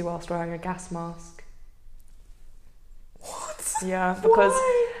Duty whilst wearing a gas mask. What? Yeah, because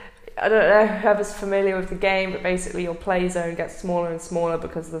Why? I don't know whoever's familiar with the game, but basically your play zone gets smaller and smaller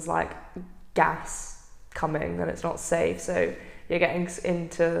because there's like gas coming and it's not safe. So you're getting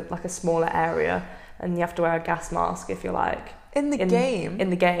into like a smaller area and you have to wear a gas mask if you're like... In the game,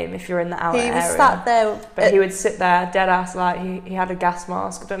 if you're in the outer area. He was sat there. But he would sit there, dead ass, like he had a gas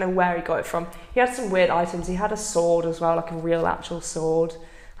mask. I don't know where he got it from. He had some weird items. He had a sword as well, like a real actual sword,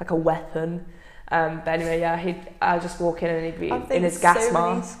 like a weapon. But anyway, yeah, I'd just walk in and he'd be in his gas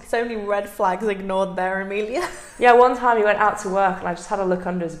mask. So many red flags ignored there, Emilia. Yeah, one time he went out to work and I just had a look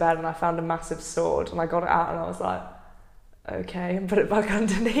under his bed and I found a massive sword and I got it out and I was like, okay, and put it back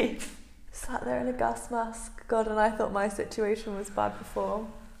underneath. Sat there in a gas mask. God, and I thought my situation was bad before.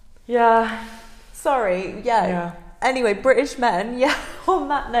 Yeah. Sorry, yeah. Anyway, British men, yeah, on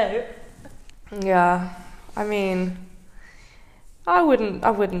that note. Yeah. I mean, I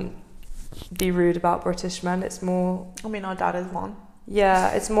wouldn't be rude about British men. It's more... I mean, our dad is one.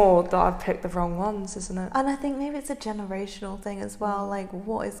 Yeah, it's more that I've picked the wrong ones, isn't it? And I think maybe it's a generational thing as well. Like,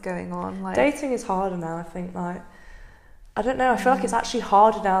 what is going on? Like, dating is harder now, I think, like... I don't know, I feel like it's actually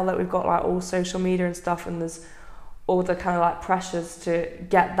harder now that we've got like all social media and stuff and there's all the kind of like pressures to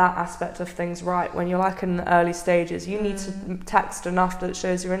get that aspect of things right. When you're like in the early stages, you need to text enough that it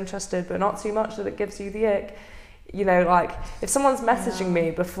shows you're interested, but not too much that it gives you the ick. Like if someone's messaging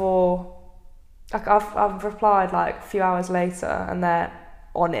me before, like I've replied like a few hours later and they're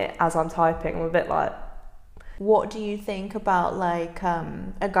on it as I'm typing, I'm a bit like... What do you think about like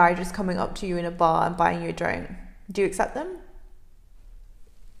a guy just coming up to you in a bar and buying you a drink? Do you accept them?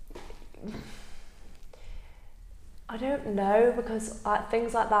 I don't know, because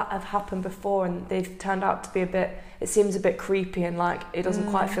things like that have happened before and they've turned out to be it seems a bit creepy and like it doesn't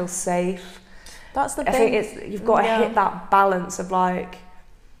quite feel safe. That's the I thing. think you've got to hit that balance of like,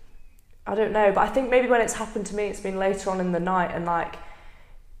 I don't know, but I think maybe when it's happened to me, it's been later on in the night and like,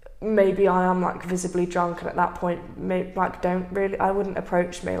 maybe I am like visibly drunk and at that point, maybe like I wouldn't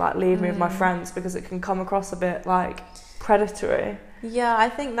approach me, like leave me with my friends, because it can come across a bit like predatory. Yeah, I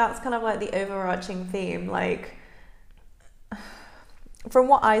think that's kind of like the overarching theme, like, from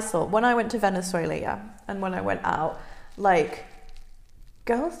what I saw, when I went to Venezuela, and when I went out, like,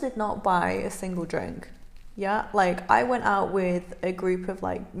 girls did not buy a single drink. Yeah, like, I went out with a group of,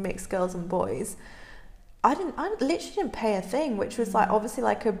 like, mixed girls and boys. I literally didn't pay a thing, which was, like, obviously,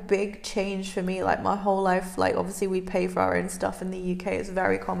 like, a big change for me. Like, my whole life, like, obviously, we pay for our own stuff in the UK. It's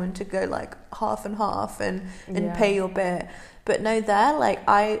very common to go, like, half and half and pay your bit. But no, there, like,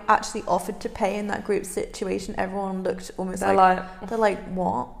 I actually offered to pay in that group situation. Everyone looked almost they're like,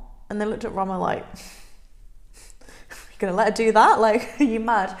 what? And they looked at Rama like, you're gonna let her do that? Like, are you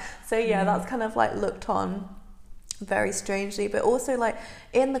mad? So yeah, that's kind of like looked on very strangely. But also, like,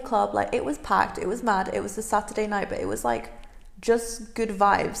 in the club, like, it was packed, it was mad, it was a Saturday night, but it was like just good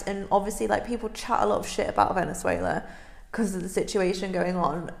vibes. And obviously, like, people chat a lot of shit about Venezuela because of the situation going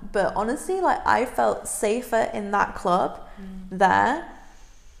on, but honestly, like, I felt safer in that club there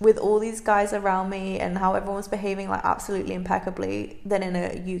with all these guys around me and how everyone was behaving, like, absolutely impeccably, than in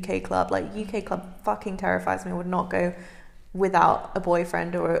a UK club. Like, UK club fucking terrifies me. I would not go without a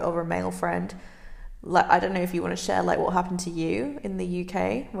boyfriend or a male friend. Like, I don't know if you want to share, like, what happened to you in the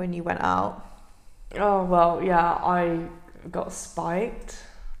UK when you went out. Oh, well, yeah, I got spiked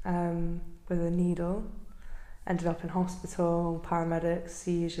with a needle. Ended up in hospital, paramedics,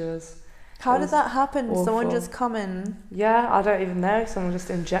 seizures. How did that happen? Awful. Someone just come in? Yeah, I don't even know. Someone just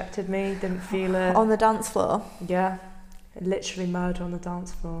injected me, didn't feel it. On the dance floor? Yeah. Literally murder on the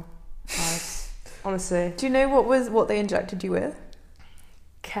dance floor. Honestly. Do you know what they injected you with?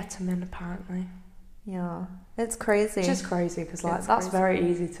 Ketamine, apparently. Yeah. It's crazy. It's just crazy, because like, that's crazy.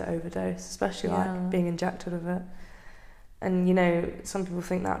 Very easy to overdose, especially like being injected with it. And you know, some people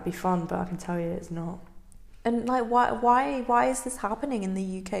think that'd be fun, but I can tell you it's not. And like, why is this happening in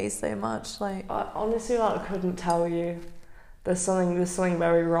the UK so much? Like, I honestly, like, I couldn't tell you. There's something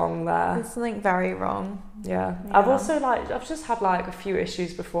very wrong there. There's something very wrong. Yeah. I've just had like a few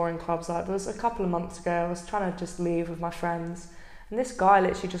issues before in clubs. Like, there was a couple of months ago, I was trying to just leave with my friends, and this guy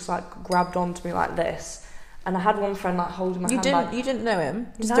literally just like grabbed onto me like this, and I had one friend like holding my hand. You didn't know him?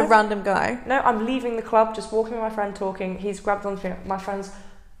 Just No. a random guy? No, I'm leaving the club, just walking with my friend, talking. He's grabbed onto me. My friend's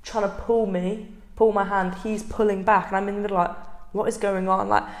trying to pull my hand. He's pulling back, and I'm in the middle like, what is going on?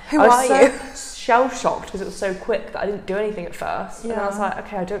 Like, Who I are was you? so shell-shocked because it was so quick that I didn't do anything at first. Yeah. And I was like,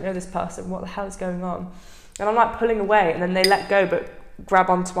 okay, I don't know this person. What the hell is going on? And I'm like pulling away, and then they let go but grab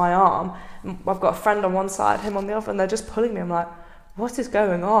onto my arm. I've got a friend on one side, him on the other, and they're just pulling me. I'm like, what is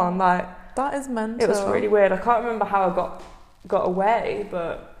going on? Like, that is mental. it was really weird. I can't remember how I got away,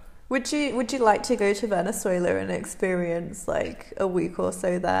 but... Would you like to go to Venezuela and experience like a week or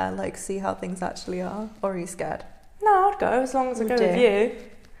so there, like see how things actually are, or are you scared? No, I'd go as long as I go with you.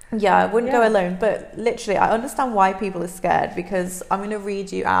 Yeah, I wouldn't go alone, but literally I understand why people are scared, because I'm going to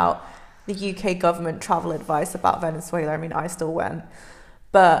read you out the UK government travel advice about Venezuela. I mean, I still went,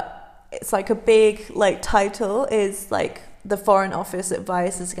 but it's like a big like title is like, the Foreign Office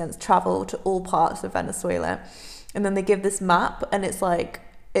advises against travel to all parts of Venezuela, and then they give this map, and it's like,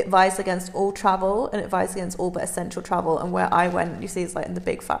 advised against all travel and advised against all but essential travel. And where I went, you see, it's like in the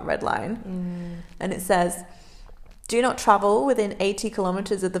big fat red line, and it says, do not travel within 80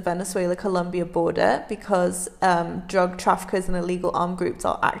 kilometers of the Venezuela-Colombia border, because drug traffickers and illegal armed groups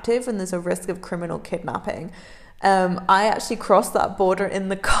are active, and there's a risk of criminal kidnapping. I actually crossed that border in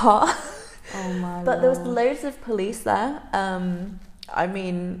the car. Oh my But there was loads of police there. I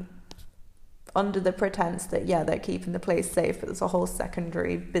mean, under the pretense that, yeah, they're keeping the place safe, but there's a whole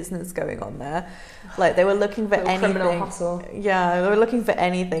secondary business going on there. Like, they were looking for anything. Criminal hustle. Yeah, they were looking for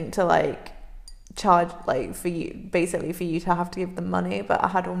anything to, like, charge, like, for you, basically for you to have to give them money. But I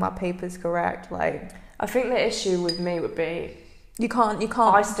had all my papers correct. Like, I think the issue with me would be, you can't.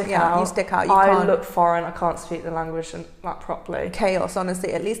 I stick out. You stick out. I look foreign. I can't speak the language like properly. Chaos,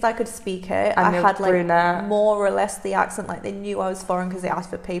 honestly. At least I could speak it. And I had like brunette. more or less the accent. Like, they knew I was foreign because they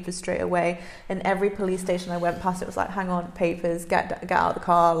asked for papers straight away. And every police station I went past, it was like, hang on, papers, get out of the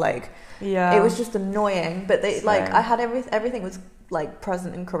car. Like, yeah, it was just annoying. But they, like, I had everything was like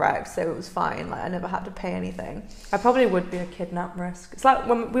present and correct, so it was fine. Like I never had to pay anything. I probably would be a kidnap risk. It's like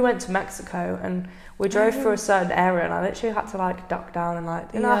when we went to Mexico and we drove through a certain area, and I literally had to like duck down and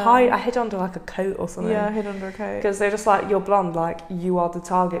like I hid under like a coat or something. Yeah, I hid under a coat because they're just like, you're blonde, like you are the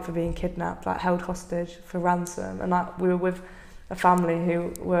target for being kidnapped, like held hostage for ransom. And like we were with a family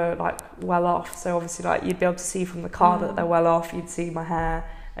who were like well off, so obviously like you'd be able to see from the car that they're well off. You'd see my hair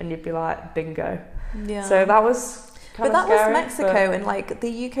and you'd be like, bingo. Yeah. So that was But that scary, was Mexico, and like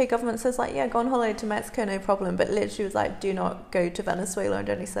the UK government says like, yeah, go on holiday to Mexico, no problem. But literally was like, do not go to Venezuela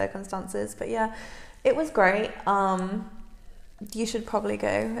under any circumstances. But yeah, it was great. You should probably go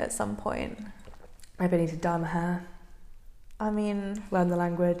at some point. Maybe I need to dye my hair. I mean, learn the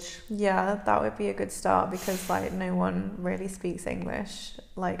language. Yeah, that would be a good start, because like no one really speaks English.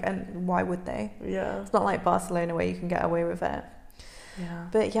 Like, and why would they? Yeah. It's not like Barcelona where you can get away with it. Yeah.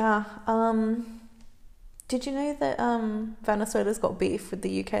 But yeah, did you know that Venezuela's got beef with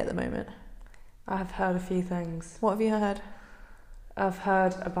the UK at the moment? I've heard a few things. What have you heard? I've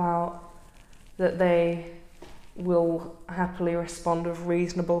heard about that they will happily respond with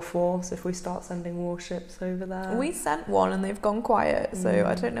reasonable force if we start sending warships over there. We sent one and they've gone quiet, so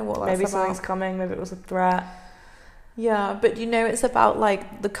I don't know what that's maybe about. something's coming, maybe it was a threat. Yeah, but you know, it's about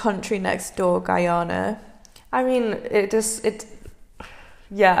like the country next door, Guyana. I mean, it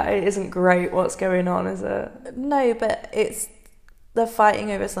isn't great what's going on, is it? No, but they're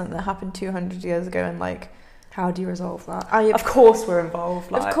fighting over something that happened 200 years ago, and like, how do you resolve that? Of course we're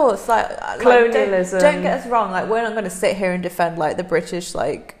involved. Like, of course, like colonialism. Don't get us wrong. Like, we're not going to sit here and defend like the British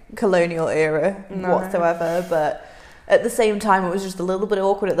like colonial era whatsoever. But at the same time, it was just a little bit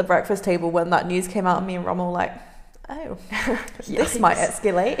awkward at the breakfast table when that news came out, and me and Rommel were like, oh, this might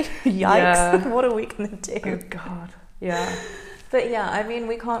escalate. Yikes! Yeah. What are we going to do? Oh God. Yeah. But yeah, I mean,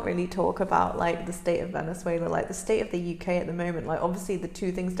 we can't really talk about like the state of Venezuela, like the state of the UK at the moment. Like, obviously the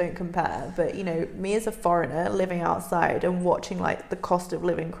two things don't compare, but you know, me as a foreigner living outside and watching like the cost of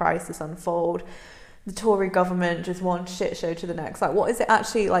living crisis unfold, the Tory government just one shit show to the next. Like, what is it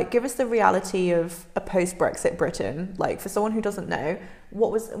actually like? Give us the reality of a post-Brexit Britain. Like, for someone who doesn't know,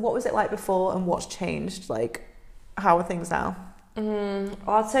 what was it like before, and what's changed? Like, how are things now?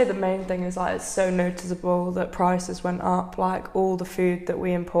 I'd say the main thing is like it's so noticeable that prices went up. Like all the food that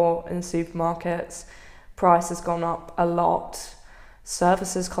we import in supermarkets, price has gone up a lot.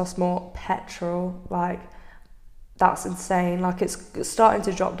 Services cost more, petrol, like that's insane. Like it's starting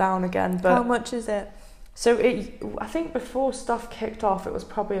to drop down again. But how much is it? So I think before stuff kicked off, it was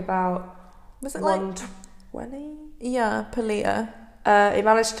probably about like 120? Yeah, per litre. It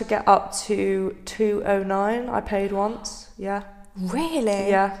managed to get up to 209. I paid once. Yeah. Really?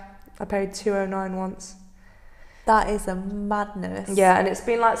 Yeah, I paid 209 once. That is a madness. Yeah, and it's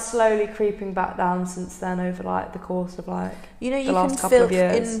been like slowly creeping back down since then over like the course of like you know, the last couple of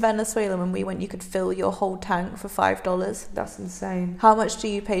years. In Venezuela when we went, you could fill your whole tank for $5. That's insane. How much do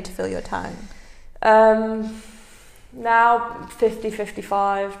you pay to fill your tank? Now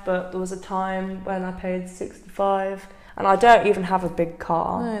 50-55, but there was a time when I paid 65. And I don't even have a big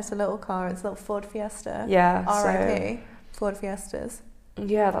car. No, it's a little car. It's a little Ford Fiesta. Yeah. R.I.P. Ford Fiestas.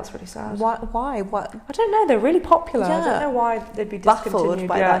 Yeah, that's really sad. Why? What? I don't know. They're really popular. Yeah. I don't know why they'd be discontinued. Baffled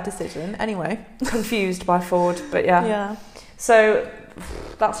by that decision. Anyway. Confused by Ford, but yeah. Yeah. So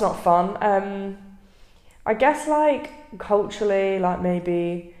that's not fun. I guess like culturally, like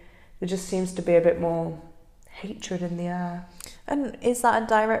maybe there just seems to be a bit more hatred in the air. And is that a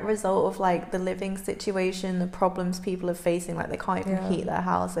direct result of like the living situation, the problems people are facing, like they can't even heat their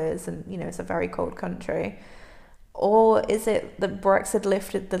houses, and you know, it's a very cold country? Or is it that Brexit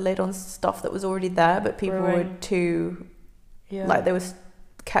lifted the lid on stuff that was already there, but people were too like they was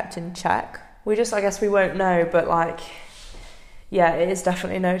kept in check? I guess we won't know, but like yeah, it is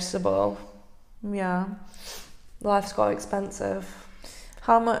definitely noticeable. Yeah. Life's got expensive.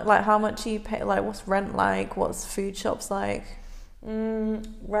 How much do you pay? Like, what's rent like? What's food shops like?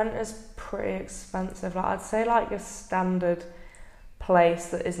 Rent is pretty expensive. Like, I'd say like a standard place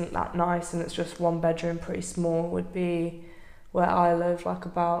that isn't that nice and it's just one bedroom, pretty small, would be where I live, like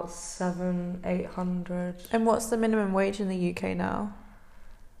about $700-800. And what's the minimum wage in the UK now?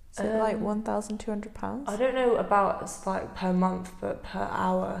 Is it like £1,200? I don't know about like per month, but per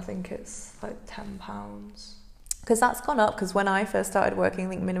hour I think it's like £10. Because that's gone up, because when I first started working, I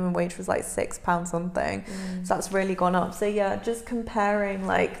think minimum wage was like £6 something. So that's really gone up. So yeah, just comparing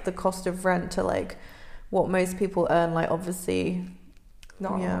like the cost of rent to like what most people earn, like obviously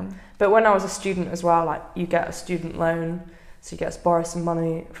not a lot. But when I was a student as well, like you get a student loan, so you get to borrow some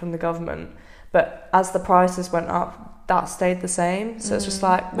money from the government. But as the prices went up, that stayed the same. So it's just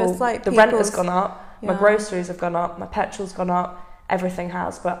like, well, the rent has gone up, my groceries have gone up, my petrol's gone up, everything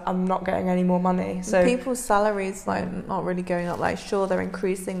has, but I'm not getting any more money. So people's salaries like not really going up. Like, sure, they're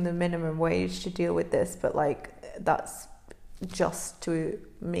increasing the minimum wage to deal with this, but like that's just to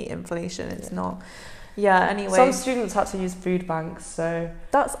meet inflation. It's not. Yeah, anyway. Some students had to use food banks, so...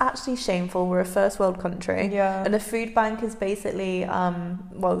 That's actually shameful. We're a first world country. Yeah. And a food bank is basically,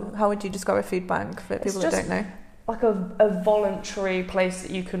 well, how would you describe a food bank for people that don't know? Like a voluntary place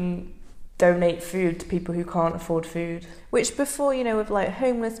that you can donate food to people who can't afford food. Which before, you know, with like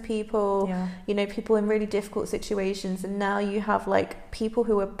homeless people, you know, people in really difficult situations, and now you have like people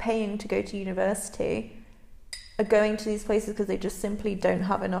who are paying to go to university are going to these places because they just simply don't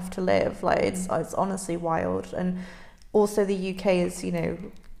have enough to live. Like it's honestly wild. And also the UK is, you know,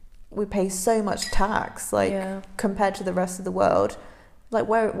 we pay so much tax, like compared to the rest of the world. Like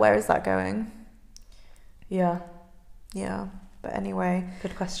where is that going? Yeah. But anyway,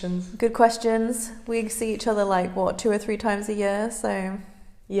 good questions. We see each other like what, 2 or 3 times a year, so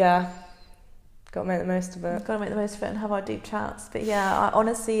gotta make the most of it and have our deep chats. But yeah, I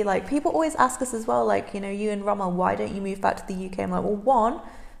honestly, like, people always ask us as well, like, you know, you and Rommel, why don't you move back to the UK? I'm like, well, 1,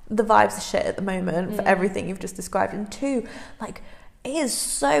 the vibes are shit at the moment for everything you've just described, and 2, like, it is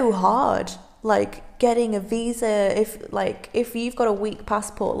so hard, like, getting a visa. If you've got a weak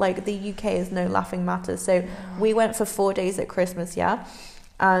passport, like, the UK is no laughing matter. So we went for 4 days at Christmas,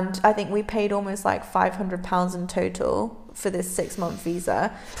 and I think we paid almost like £500 in total for this 6-month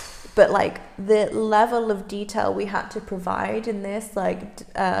visa. But like the level of detail we had to provide in this, like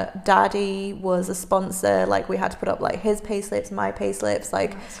Daddy was a sponsor, like we had to put up like his payslips, my payslips,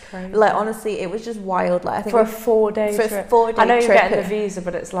 like honestly, it was just wild. Like I think for a 4-day trip. I know you're getting the visa,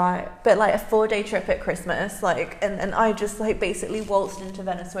 but it's like a 4-day trip at Christmas, like, and I just like basically waltzed into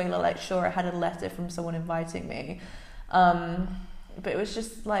Venezuela, like sure I had a letter from someone inviting me, but it was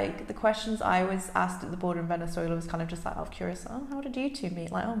just like the questions I was asked at the border in Venezuela was kind of just like out of curious. Oh, how did you two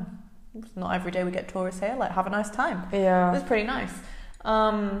meet? Like, oh, it's not every day we get tourists here. Like, have a nice time. Yeah, it was pretty nice.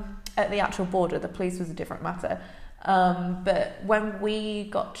 At the actual border, the police was a different matter. But when we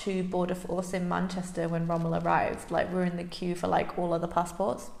got to Border Force in Manchester, when Rommel arrived, like we were in the queue for like all other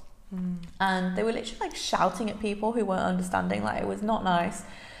passports, and they were literally like shouting at people who weren't understanding. Like, it was not nice.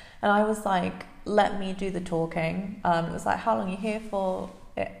 And I was like, let me do the talking. It was like, how long are you here for?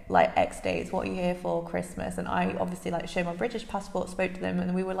 Like X days. What are you here for? Christmas. And I obviously like showed my British passport, spoke to them,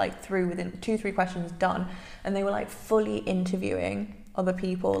 and we were like through within 2-3 questions done. And they were like fully interviewing other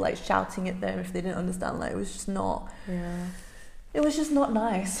people, like shouting at them if they didn't understand. Like, it was just not. It was just not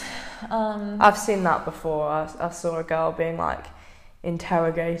nice. I've seen that before. I saw a girl being like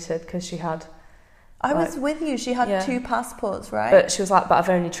interrogated because she had. I was with you. She had 2 passports, right? But she was like, but I've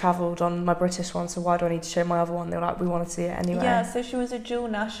only travelled on my British one, so why do I need to show my other one? They were like, we want to see it anyway. Yeah, so she was a dual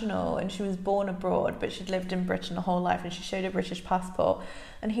national and she was born abroad, but she'd lived in Britain her whole life, and she showed a British passport.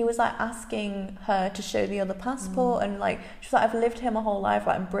 And he was like asking her to show the other passport, and like, she was like, I've lived here my whole life,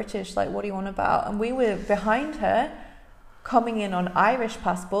 like I'm British, like what do you want about? And we were behind her, coming in on Irish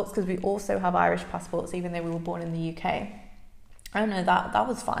passports, because we also have Irish passports, even though we were born in the UK. I don't know, that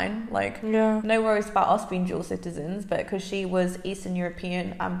was fine. Like, no worries about us being dual citizens, but because she was Eastern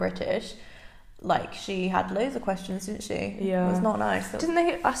European and British, like, she had loads of questions, didn't she? Yeah. It was not nice. Didn't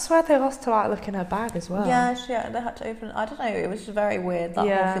they? I swear they asked to like look in her bag as well. Yeah, they had to open. I don't know. It was just very weird, that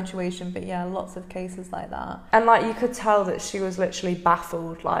whole situation. But yeah, lots of cases like that. And like, you could tell that she was literally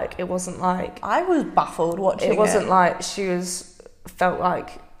baffled. Like, it wasn't like I was baffled watching it. It wasn't like she felt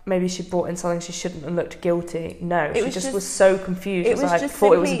like maybe she brought in something she shouldn't and looked guilty. No, she just was so confused. It was like,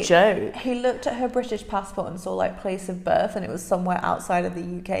 thought it was a joke. He looked at her British passport and saw like place of birth, and it was somewhere outside of the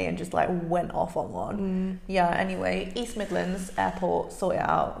UK, and just like went off on one. Yeah, anyway, East Midlands Airport, sort it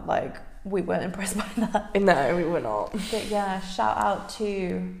out. Like, we weren't impressed by that. No, we were not. But yeah, shout out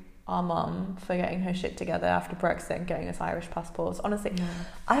to our mum for getting her shit together after Brexit and getting us Irish passports. Honestly,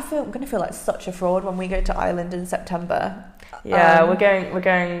 I'm going to feel like such a fraud when we go to Ireland in September. Yeah, we're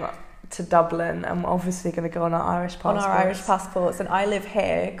going to Dublin, and we're obviously going to go on our Irish passports. And I live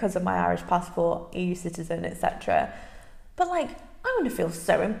here because of my Irish passport, EU citizen, etc. But like, I'm going to feel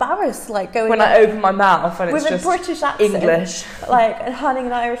so embarrassed, like going when I open my mouth and it's with just a British accent, English, like, and handing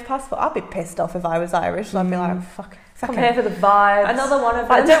an Irish passport. I'd be pissed off if I was Irish. I'd be like, fuck. Come here for the vibes. Another one of them.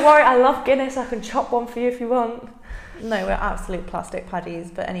 Like, don't worry, I love Guinness. I can chop one for you if you want. No, we're absolute plastic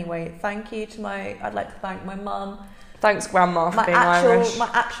paddies. But anyway, thank you to I'd like to thank my mum. Thanks, Grandma, for being Irish. My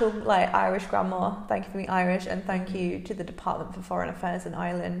actual like Irish grandma. Thank you for being Irish, and thank you to the Department for Foreign Affairs in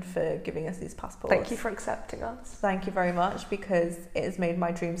Ireland for giving us these passports. Thank you for accepting us. Thank you very much, because it has made my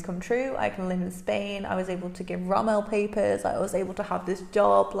dreams come true. I can live in Spain. I was able to give Rommel papers. I was able to have this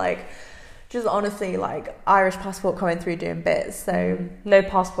job. Like, Just honestly, like, Irish passport coming through doing bits, so... No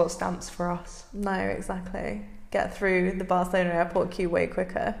passport stamps for us. No, exactly. Get through the Barcelona airport queue way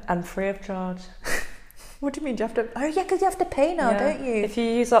quicker. And free of charge. What do you mean? Do you have to... Oh, yeah, because you have to pay now, don't you? If you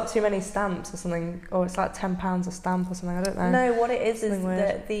use up too many stamps or something, or it's like £10 a stamp or something, I don't know. No, what it is Something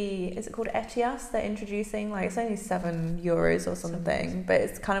that is it called ETIAS? They're introducing, like, it's only €7 or something, but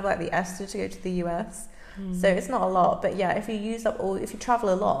it's kind of like the ESTA to go to the US. So it's not a lot, but yeah, if you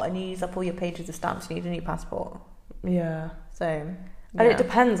travel a lot and you use up all your pages of stamps, you need a new passport. Yeah. So, yeah. And it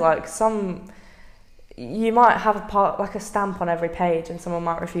depends, like, you might have a stamp on every page and someone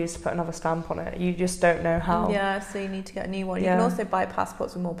might refuse to put another stamp on it. You just don't know how. Yeah, so you need to get a new one. You can also buy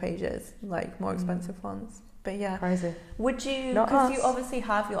passports with more pages, like more expensive ones. But yeah. Crazy. Would you, because you obviously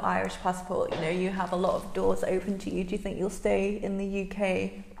have your Irish passport, you know, you have a lot of doors open to you. Do you think you'll stay in the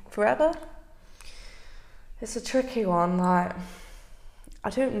UK forever? It's a tricky one, like, I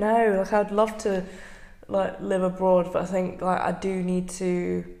don't know, like, I'd love to, like, live abroad, but I think, like, I do need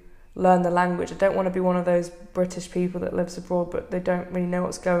to learn the language. I don't want to be one of those British people that lives abroad, but they don't really know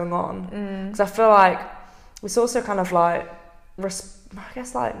what's going on. Because I feel like it's also kind of, like, I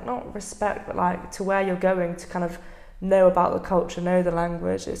guess, like, not respect, but, like, to where you're going, to kind of know about the culture, know the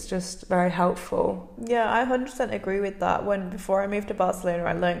language. It's just very helpful. Yeah, I 100% agree with that. Before I moved to Barcelona,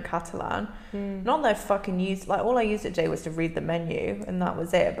 I learned Catalan. Not that I fucking used, like, all I used it, Jay, was to read the menu, and that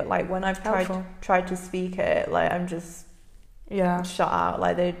was it. But, like, when I've tried to speak it, like, I'm just shut out.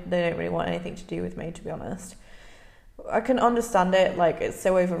 Like, they don't really want anything to do with me, to be honest. I can understand it, like, it's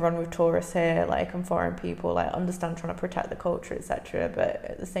so overrun with tourists here, like, and foreign people. Like, I understand trying to protect the culture, etc., but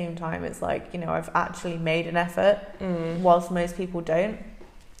at the same time, it's like, you know, I've actually made an effort, whilst most people don't.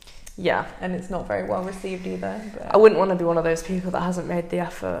 Yeah. And it's not very well received either. But I wouldn't want to be one of those people that hasn't made the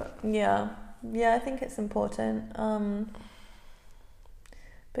effort. Yeah, I think it's important.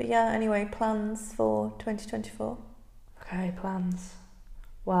 But yeah, anyway, plans for 2024? Okay, plans.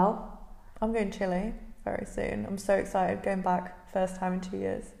 Well, I'm going to Chile very soon. I'm so excited, going back, first time in 2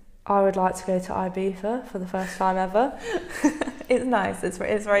 years. I would like to go to Ibiza for the first time ever. It's nice. It's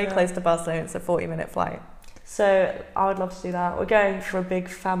very close to Barcelona. It's a 40-minute flight. So I would love to do that. We're going for a big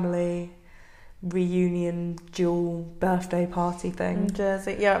family reunion, dual birthday party thing. In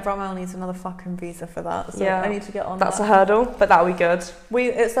Jersey. Yeah, Rommel needs another fucking visa for that. So I need to get on that. That's a hurdle, but that'll be good.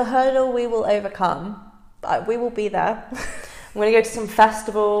 It's a hurdle we will overcome. We will be there. I'm going to go to some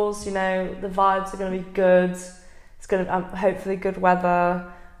festivals, you know, the vibes are going to be good. It's going to hopefully good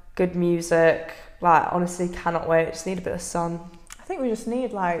weather, good music. Like, honestly, cannot wait. Just need a bit of sun. I think we just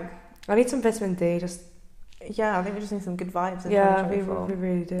need, like... I need some vitamin D, Yeah, I think we just need some good vibes in 2024. We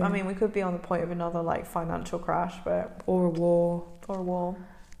really do. I mean, we could be on the point of another, like, financial crash, but... Or a war.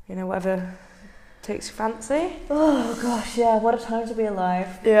 You know, whatever takes your fancy. Oh, gosh, yeah, what a time to be alive.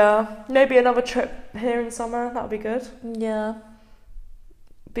 Yeah, maybe another trip here in summer, that would be good. Yeah.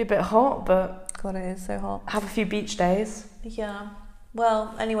 Be a bit hot, but... God, it is so hot. Have a few beach days. Yeah.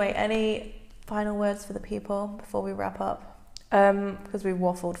 Well, anyway, any final words for the people before we wrap up? Because we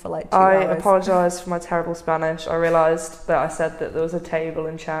waffled for like 2 hours. I apologise for my terrible Spanish. I realised that I said that there was a table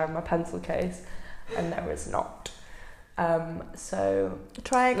and chair in my pencil case, and there is not. So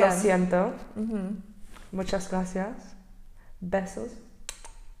try again. Lo siento. Muchas gracias. Besos.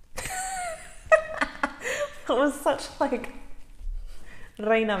 That was such like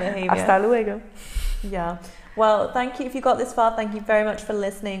reina behaviour. Hasta luego. Yeah. Well, thank you. If you got this far, thank you very much for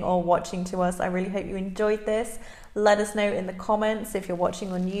listening or watching to us. I really hope you enjoyed this. Let us know in the comments if you're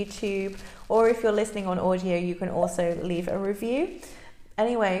watching on YouTube, or if you're listening on audio, you can also leave a review.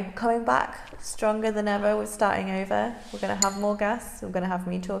 Anyway, coming back stronger than ever. We're starting over. We're going to have more guests. We're going to have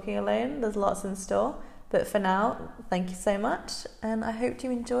me talking alone. There's lots in store. But for now, thank you so much. And I hope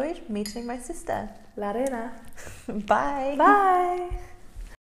you enjoyed meeting my sister. La Reina. Bye. Bye.